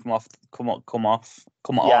Smith both come on.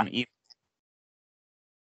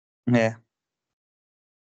 Yeah.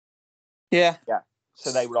 Yeah. Yeah.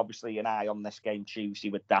 So they were obviously an eye on this game Tuesday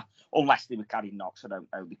with that. Unless they were carrying knocks, I don't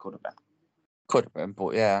know. They could have been. Could have been,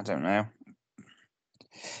 but yeah, I don't know.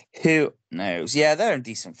 Who knows? Yeah, they're in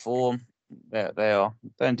decent form. They are.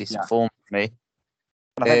 They're in decent form for me.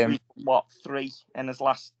 And I think we got 3 in his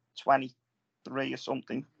last 23 or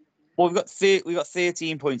something. Well, we've got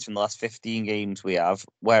 13 points from the last 15 games we have,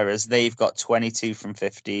 whereas they've got 22 from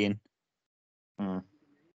 15.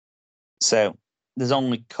 So there's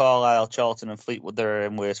only Carlisle, Charlton, and Fleetwood that are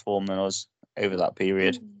in worse form than us over that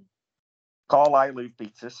period. Carlisle who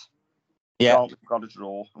beat us. Yeah, Charlton got a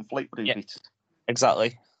draw, and Fleetwood who beat us.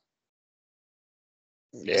 Exactly.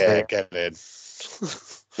 Yeah, get in.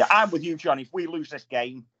 Yeah, I'm with you, John. If we lose this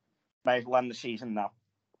game, may as well end the season now.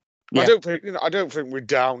 Yeah. I don't think we're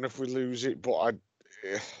down if we lose it, but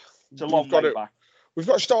it's a long way back. We've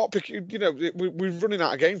got to start picking. We're running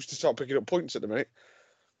out of games to start picking up points at the minute.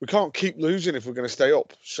 We can't keep losing if we're going to stay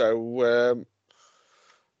up. So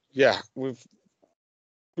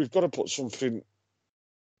we've got to put something.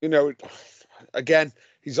 Again,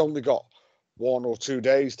 he's only got 1 or 2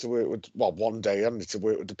 days to work with. Well, 1 day only to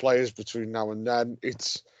work with the players between now and then.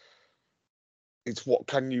 It's what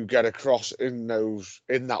can you get across in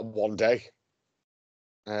that 1 day.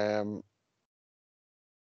 And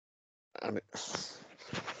I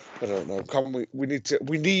don't know. We need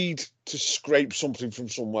to scrape something from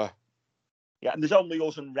somewhere. Yeah, and there's only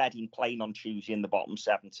us and Reading playing on Tuesday in the bottom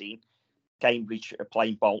 17. Cambridge are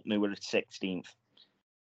playing Bolton, who are at 16th.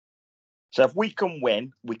 So if we can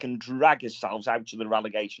win, we can drag ourselves out of the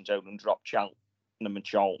relegation zone and drop Cheltenham and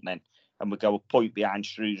Charlton in, and we go a point behind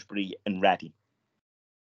Shrewsbury and Reading.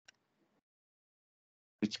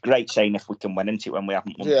 It's great saying if we can win, isn't it, when we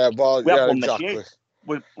haven't won? Yeah, well, we haven't won exactly. This year.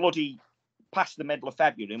 We're bloody past the middle of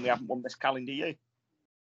February and we haven't won this calendar year.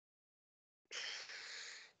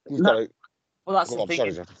 Well, that's the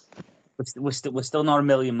thing. We're still not a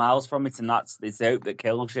million miles from it, and it's the hope that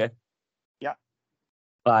kills you. Yeah.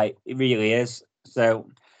 Like, it really is. So,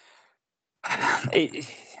 it's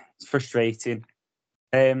frustrating.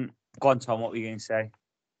 Go on, Tom, what were you going to say?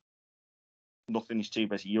 Nothing is too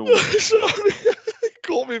busy. You're Sorry.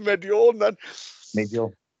 Caught me mid-yawn then.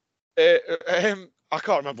 Mid-yawn. I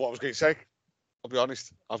can't remember what I was going to say. I'll be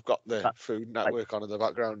honest. I've got the Food Network on in the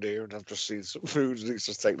background here, and I've just seen some food, and it's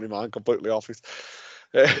just taken my mind completely off it.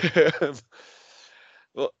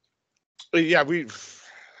 But yeah, we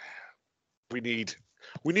need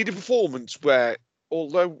a performance where,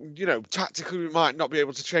 although tactically we might not be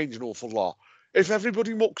able to change an awful lot, if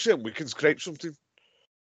everybody mucks in, we can scrape something.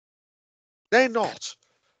 They're not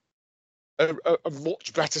a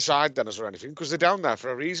much better side than us or anything, because they're down there for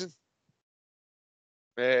a reason.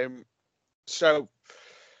 So,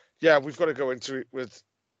 yeah, we've got to go into it with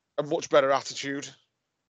a much better attitude.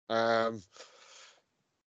 I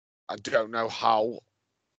don't know how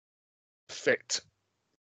fit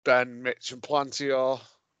Ben, Mitch, and Planty are.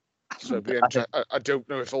 So I don't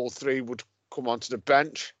know if all three would come onto the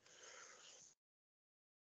bench.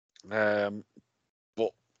 But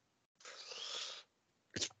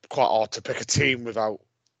it's quite hard to pick a team without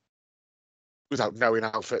knowing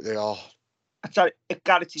how fit they are. So if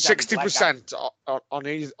Garrett's 60%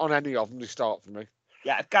 on any of them, they start for me.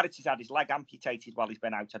 Yeah, if Garrett's had his leg amputated while he's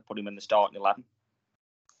been out, I'd put him in the starting 11.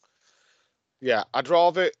 Yeah, I'd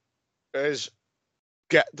rather is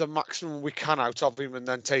get the maximum we can out of him and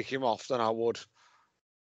then take him off than I would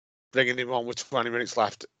bringing him on with 20 minutes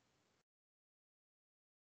left.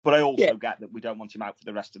 But I also get that we don't want him out for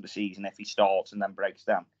the rest of the season if he starts and then breaks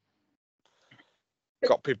down. We've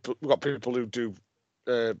got people who do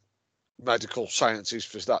medical sciences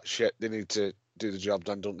for that shit. They need to do the job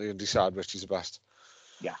then, don't they, and decide which is the best.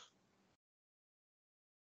 Yeah.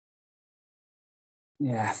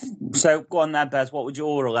 Yeah. So go on then, Bez. What would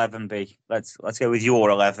your 11 be? Let's go with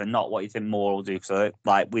your 11, not what you think Moore will do. So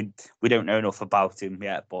we don't know enough about him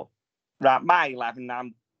yet, but right, my 11.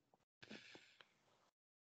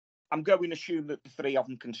 I'm going to assume that the three of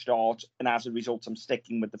them can start, and as a result, I'm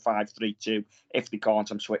sticking with the 5-3-2. If they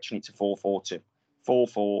can't, I'm switching it to 4-4-2.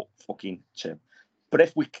 4-4-2. But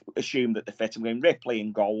if we assume that they're fit, I'm going Ripley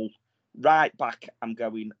in goal. Right back, I'm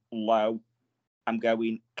going Lowe. I'm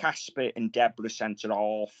going Casper and Deborah centre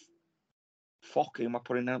half. Fuck, who am I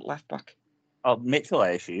putting in at left back? Oh, Mitchell,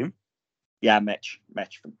 I assume. Yeah, Mitch.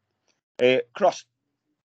 Cross.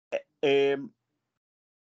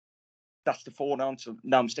 That's the 4 answer.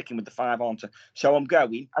 No, I'm sticking with the 5 answer. So I'm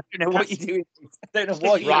going. I don't know what you're doing. I don't know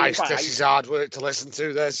what you're doing. Right, this is hard work to listen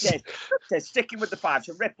to. This. Yeah, sticking with the 5.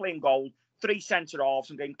 So Ripley in goal, 3 centre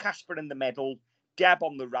halves. I'm going Casper in the middle, Deb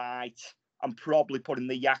on the right. I'm probably putting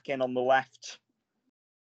the Yak in on the left.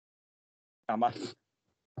 Am I?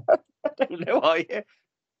 I don't know, are you?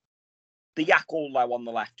 The Yak all low on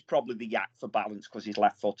the left. Probably the Yak for balance because he's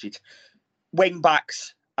left-footed. Wing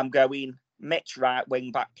backs, I'm going Mitch right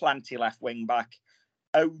wing back, Planty left wing back,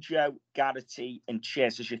 Ojo, Garrity, and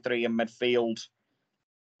Chiz as your 3 in midfield.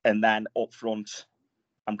 And then up front,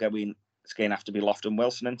 I'm going, it's going to have to be Lofton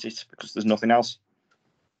Wilson, isn't it? Because there's nothing else.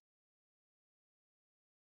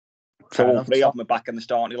 So all 3 of them are back in the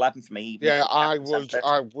starting 11 for me. Yeah, I would.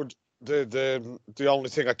 The only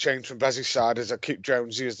thing I changed from Bezzy's side is I keep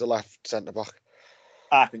Jonesy as the left centre back.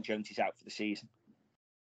 I think Jonesy's out for the season.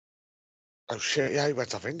 Oh shit! Yeah, he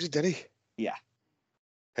went off injured, didn't he? Yeah.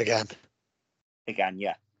 Again,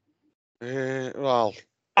 yeah. Well,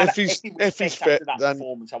 And if he's fit, after that then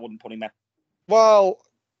performance, I wouldn't put him in. Well,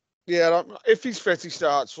 yeah, if he's fit, he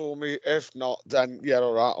starts for me. If not, then yeah,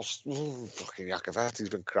 all right. Fucking Yakovet, he's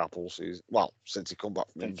been crap all season. Well, since he come back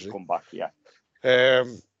from injury. Yeah.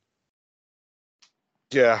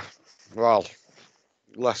 Yeah, well,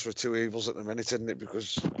 lesser of two evils at the minute, isn't it?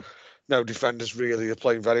 Because no defenders really are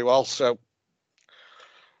playing very well. So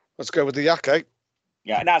let's go with the Yak, eh?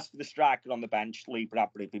 Yeah, and as for the striker on the bench, Lee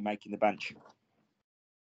Bradbury be making the bench.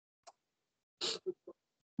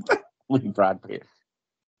 Lee Bradbury.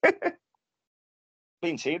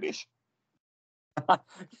 Being serious. I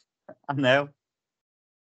know.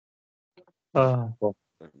 I don't know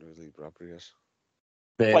who Lee Bradbury is.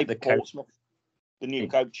 Played for Portsmouth, the new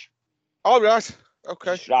coach. All right.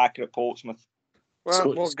 Okay. Striker at Portsmouth.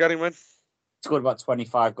 Well, we'll get him in. Scored about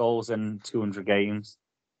 25 goals in 200 games.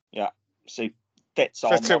 Yeah. See, fits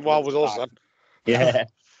in well with us then. Yeah.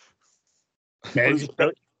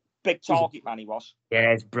 Big target man he was.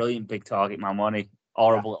 Yeah, he's brilliant big target man, wasn't he?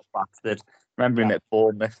 Horrible little bastard. Remember him at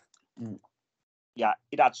Bournemouth. Yeah,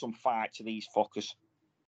 he'd had some fight to these fuckers.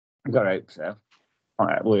 I hope so.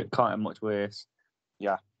 Can't have much worse.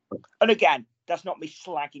 Yeah. And again, that's not me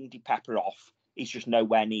slagging DePepper off. He's just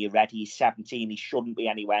nowhere near ready. He's 17. He shouldn't be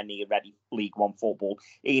anywhere near ready for League One football.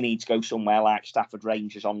 He needs to go somewhere like Stafford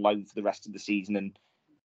Rangers on loan for the rest of the season and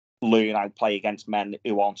learn how to play against men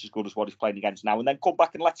who aren't as good as what he's playing against now. And then come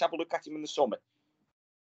back and let's have a look at him in the summer.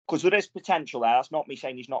 because there is potential there. That's not me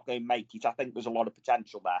saying he's not going to make it. I think there's a lot of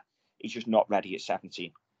potential there. He's just not ready at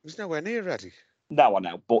 17. He's nowhere near ready. No, I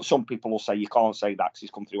know. But some people will say you can't say that because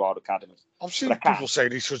he's come through our academy. I've seen people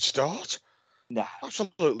saying he should start. No.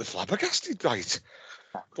 Absolutely flabbergasted, right?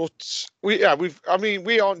 But we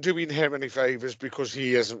aren't doing him any favours because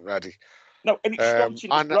he isn't ready. No, and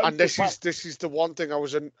it's this is the one thing I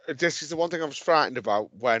was frightened about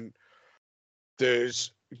when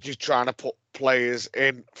you're trying to put players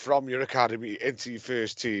in from your academy into your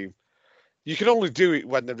first team. You can only do it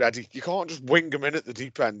when they're ready. You can't just wing them in at the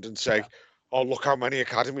deep end and say, "Oh, look how many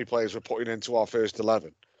academy players we're putting into our first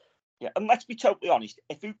 11." Yeah, and let's be totally honest.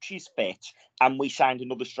 If Uchi's fit and we signed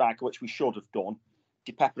another striker, which we should have done,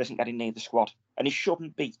 Pepper isn't getting near the squad, and he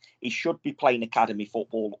shouldn't be. He should be playing academy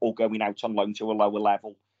football or going out on loan to a lower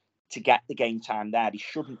level to get the game time there. He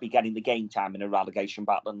shouldn't be getting the game time in a relegation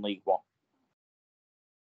battle in League One.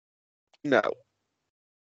 No.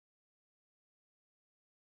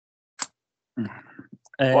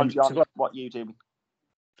 John, what you do?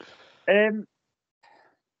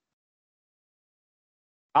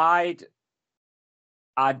 I'd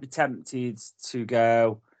be tempted to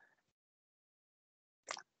go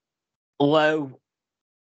low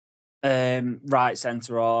right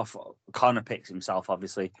centre off. Connor picks himself,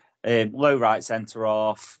 obviously. Low right centre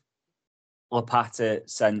off, Lapata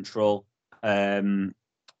central, and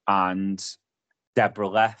Deborah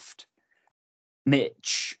left.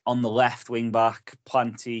 Mitch on the left wing back,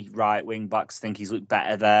 Planty right wing backs. Think he's looked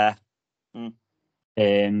better there.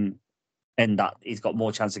 And that he's got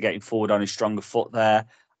more chance of getting forward on his stronger foot there.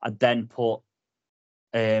 I'd then put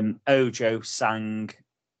Ojo, Sang,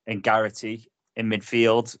 and Garrity in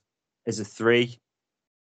midfield as a 3.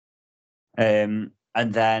 And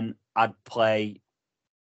then I'd play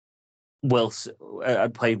Wilson.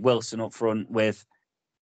 I'd play Wilson up front with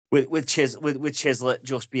Chislett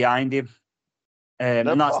just behind him. And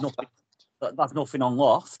that's nothing on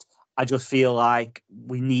Loft. I just feel like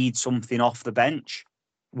we need something off the bench.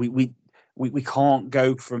 We can't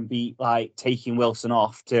go from taking Wilson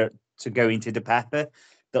off to going to De Pepper.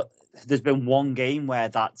 There's been one game where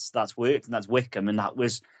that's worked, and that's Wickham, and that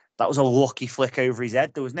was a lucky flick over his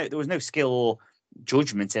head. There was no skill or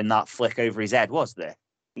judgment in that flick over his head, was there?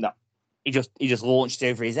 No. He just launched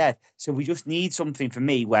over his head. So we just need something for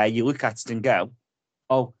me where you look at it and go,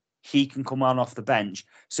 oh, he can come on off the bench.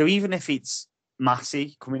 So even if it's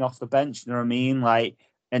Massey coming off the bench, you know what I mean?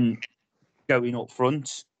 And going up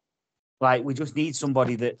front. We just need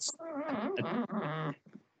somebody that's...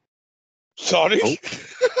 Sorry? Oh.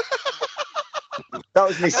 That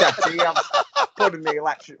was me settee. I'm putting the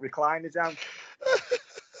electric recliner down.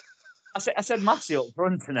 I said Massey up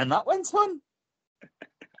front, and then that went on.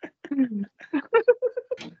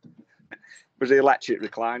 Was the electric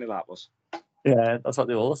recliner, that was? Yeah, that's what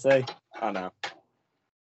they all say. I know.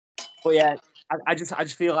 But yeah, I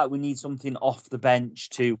just feel like we need something off the bench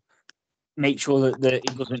to make sure that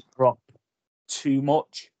it doesn't drop too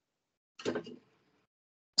much.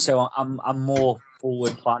 So I'm more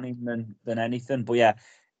forward planning than anything. But yeah,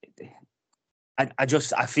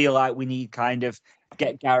 I feel like we need kind of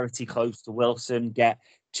get Garrity close to Wilson, get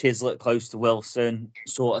Chislett close to Wilson,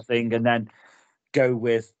 sort of thing, and then go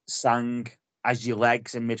with Sang as your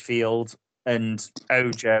legs in midfield, and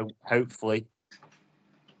Ojo hopefully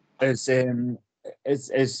has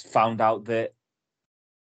found out that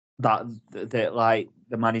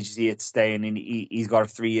the manager's here to stay, and he's got a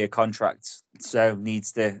 3-year contract, so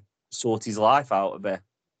needs to sort his life out a bit.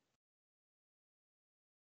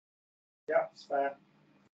 Yeah, it's fair.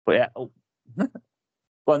 But yeah, well,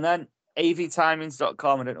 and then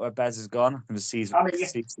avtimings.com. I don't know where Bez has gone. I can just see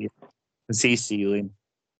his ceiling.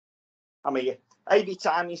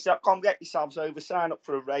 avtimings.com. Get yourselves over, sign up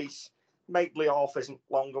for a race. Madeley Half isn't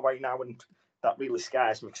long away now, and that really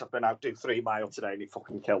scares me because I've been out doing 3 mile today and it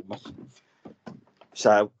fucking killed me.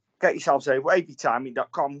 So get yourselves over,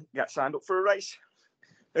 avtiming.com, get signed up for a race.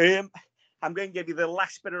 I'm going to give you the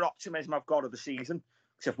last bit of optimism I've got of the season,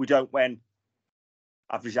 because if we don't win,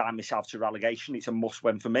 I've resigned myself to relegation. It's a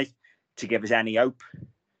must-win for me to give us any hope.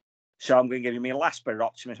 So I'm going to give you my last bit of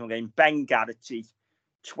optimism. I'm going Ben Garrity,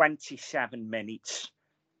 27 minutes,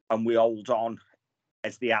 and we hold on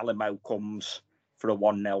as the Alamo comes for a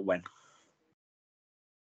 1-0 win.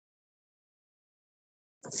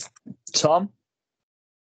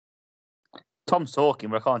 Tom's talking,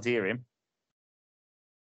 but I can't hear him.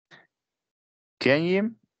 Can you hear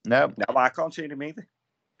him? No, I can't hear him either.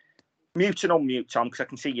 Mute and unmute, Tom, because I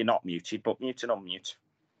can see you're not muted, but mute and unmute.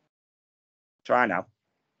 Try now.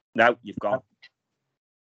 No, you've gone.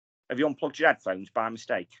 Have you unplugged your headphones by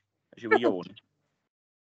mistake as you were yawning?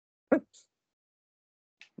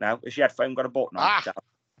 No, has your headphone got a button on?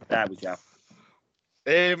 There we go.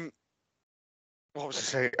 What was I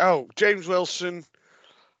saying? Oh, James Wilson,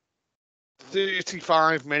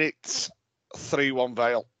 35 minutes, 3-1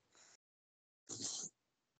 Vale.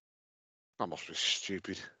 That must be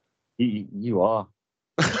stupid. You are.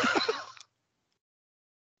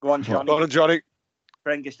 Go on, Johnny. Go on, Johnny.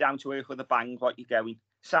 Bring us down to earth with a bang. What you going?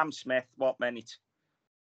 Sam Smith, what minute?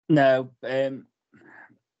 No,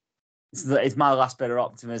 it's my last bit of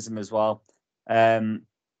optimism as well. Ben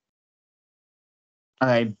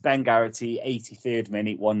Garrity, 83rd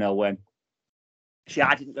minute, 1-0 win. See,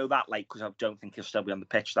 I didn't go that late because I don't think he'll still be on the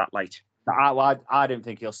pitch that late. I don't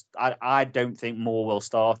think I don't think Moore will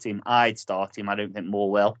start him. I'd start him. I don't think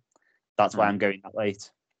Moore will. That's why I'm going that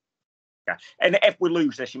late. Yeah. And if we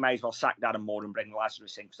lose this, you may as well sack Darren Moore and bring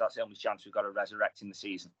Lazarus in because that's the only chance we've got of resurrecting the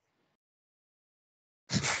season.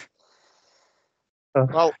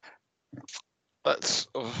 Well, that's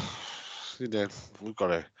we've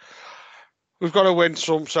got to win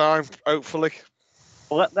sometime, hopefully.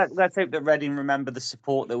 Well, let's hope that Reading remember the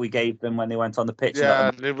support that we gave them when they went on the pitch. Yeah,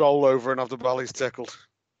 and they roll over and have the bellies tickled.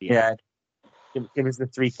 Yeah, give us the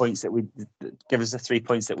 3 points that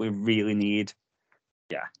we really need.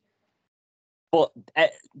 Yeah, but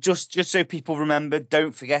just so people remember,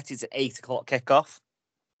 don't forget it's at 8 o'clock kickoff.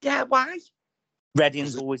 Yeah, why?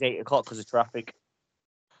 Reading's always 8 o'clock because of traffic.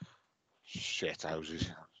 Shit houses.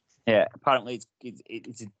 Yeah, apparently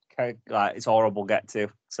it's horrible get to.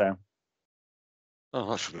 So. Oh,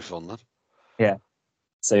 that should be fun then. Yeah.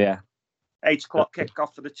 So yeah. 8 o'clock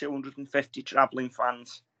kickoff for the 250 travelling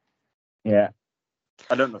fans. Yeah.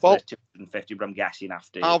 I don't know if there's 250, but I'm guessing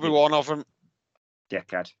after. I'll be one of them.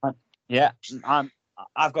 Dickhead. Yeah,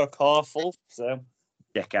 I've got a car full, so.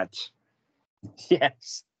 Dickheads.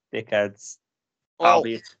 Yes, dickheads. I'll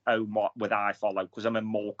be at home with iFollow because I'm in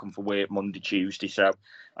Morecambe for work Monday, Tuesday, so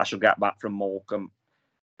I shall get back from Morecambe,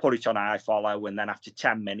 put it on iFollow, and then after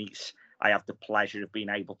 10 minutes, I have the pleasure of being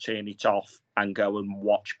able to turn it off and go and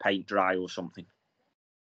watch paint dry or something.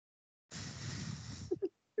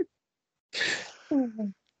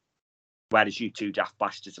 Whereas you two daft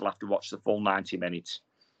bastards will have to watch the full 90 minutes.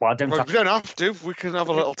 Well, we don't have to. We can have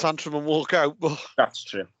a little tantrum and walk out. But... That's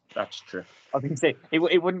true. That's true. I think it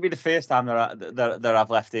wouldn't be the first time that I've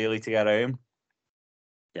left early to get home.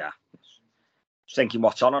 Yeah. Just thinking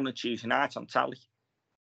what's on a Tuesday night on telly.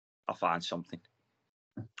 I'll find something.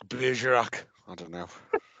 Bergerac. I don't know.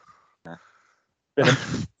 Yeah. There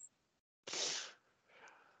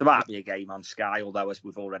might be a game on Sky, although as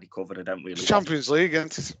we've already covered, I don't really. It's Champions League,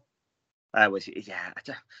 isn't it? Was it? Yeah.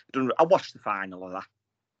 I watched the final of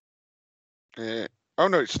that. Oh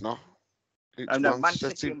no, it's not. It's Man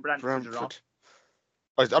City and Brentford are on.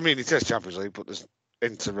 I mean, it is Champions League, but there's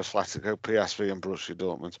Inter, Atletico, PSV, and Borussia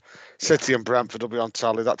Dortmund. City and Brentford will be on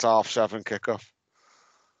tally. That's 7:30 kickoff.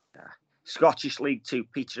 Yeah. Scottish League 2,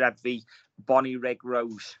 Peterhead v Bonnie Rig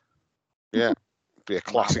Rose. Yeah, be a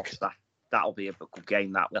classic. That'll be a good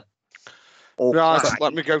game, that will. Right,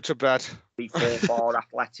 let me go to bed. Before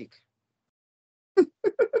Athletic.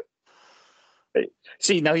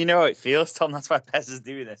 See, now you know how it feels, Tom. That's why Pez is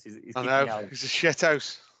doing this. He's I know. It's a shit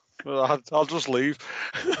house. Well, I'll just leave.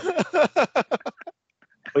 But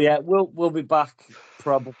yeah, we'll be back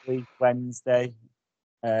probably Wednesday,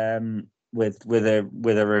 with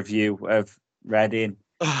a review of Reading,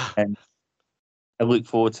 and I look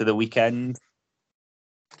forward to the weekend.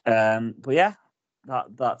 But yeah,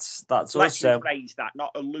 that's Let's also phrase that,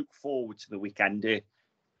 not a look forward to the weekend, a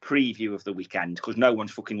preview of the weekend, because no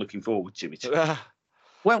one's fucking looking forward to it.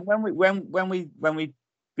 When we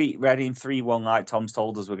beat Reading 3-1 like Tom's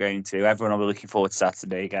told us we're going to, everyone will be looking forward to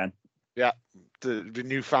Saturday again. Yeah, the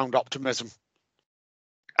newfound optimism.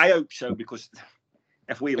 I hope so, because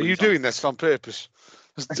if we lose, are you doing this on purpose?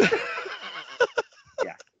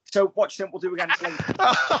 Yeah. So what do you think we'll do against Lincoln?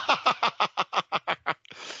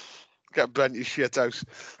 Get bent your shit house.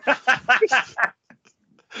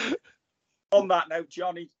 On that note,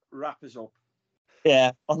 Johnny, wrap us up.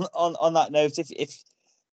 Yeah. On that note,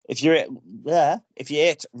 if you're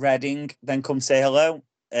at Reading, then come say hello.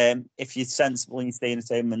 If you're sensible and you're staying at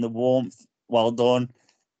home in the warmth, well done.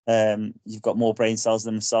 You've got more brain cells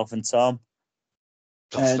than myself and Tom.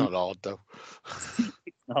 That's not hard though.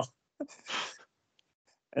 No.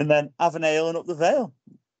 And then have an ale and up the Vale.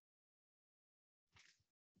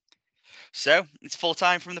 So it's full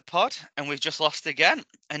time from the pod, and we've just lost again.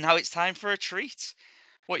 And now it's time for a treat.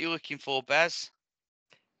 What are you looking for, Bez?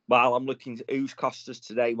 Well, I'm looking at who's cost us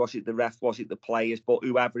today. Was it the ref? Was it the players? But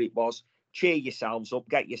whoever it was, cheer yourselves up.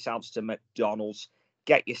 Get yourselves to McDonald's.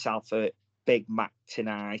 Get yourself a Big Mac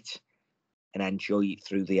tonight and enjoy it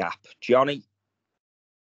through the app. Johnny?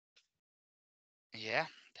 Yeah,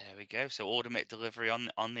 there we go. So order make delivery on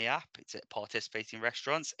the app. It's at participating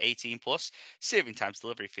restaurants, 18 plus. Serving times,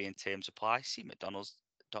 delivery fee and terms apply. See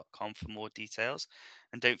mcdonalds.com for more details.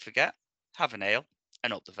 And don't forget, have an ale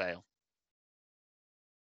and up the veil.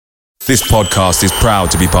 This podcast is proud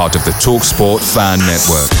to be part of the TalkSport Fan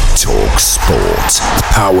Network. TalkSport.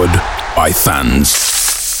 Powered by fans.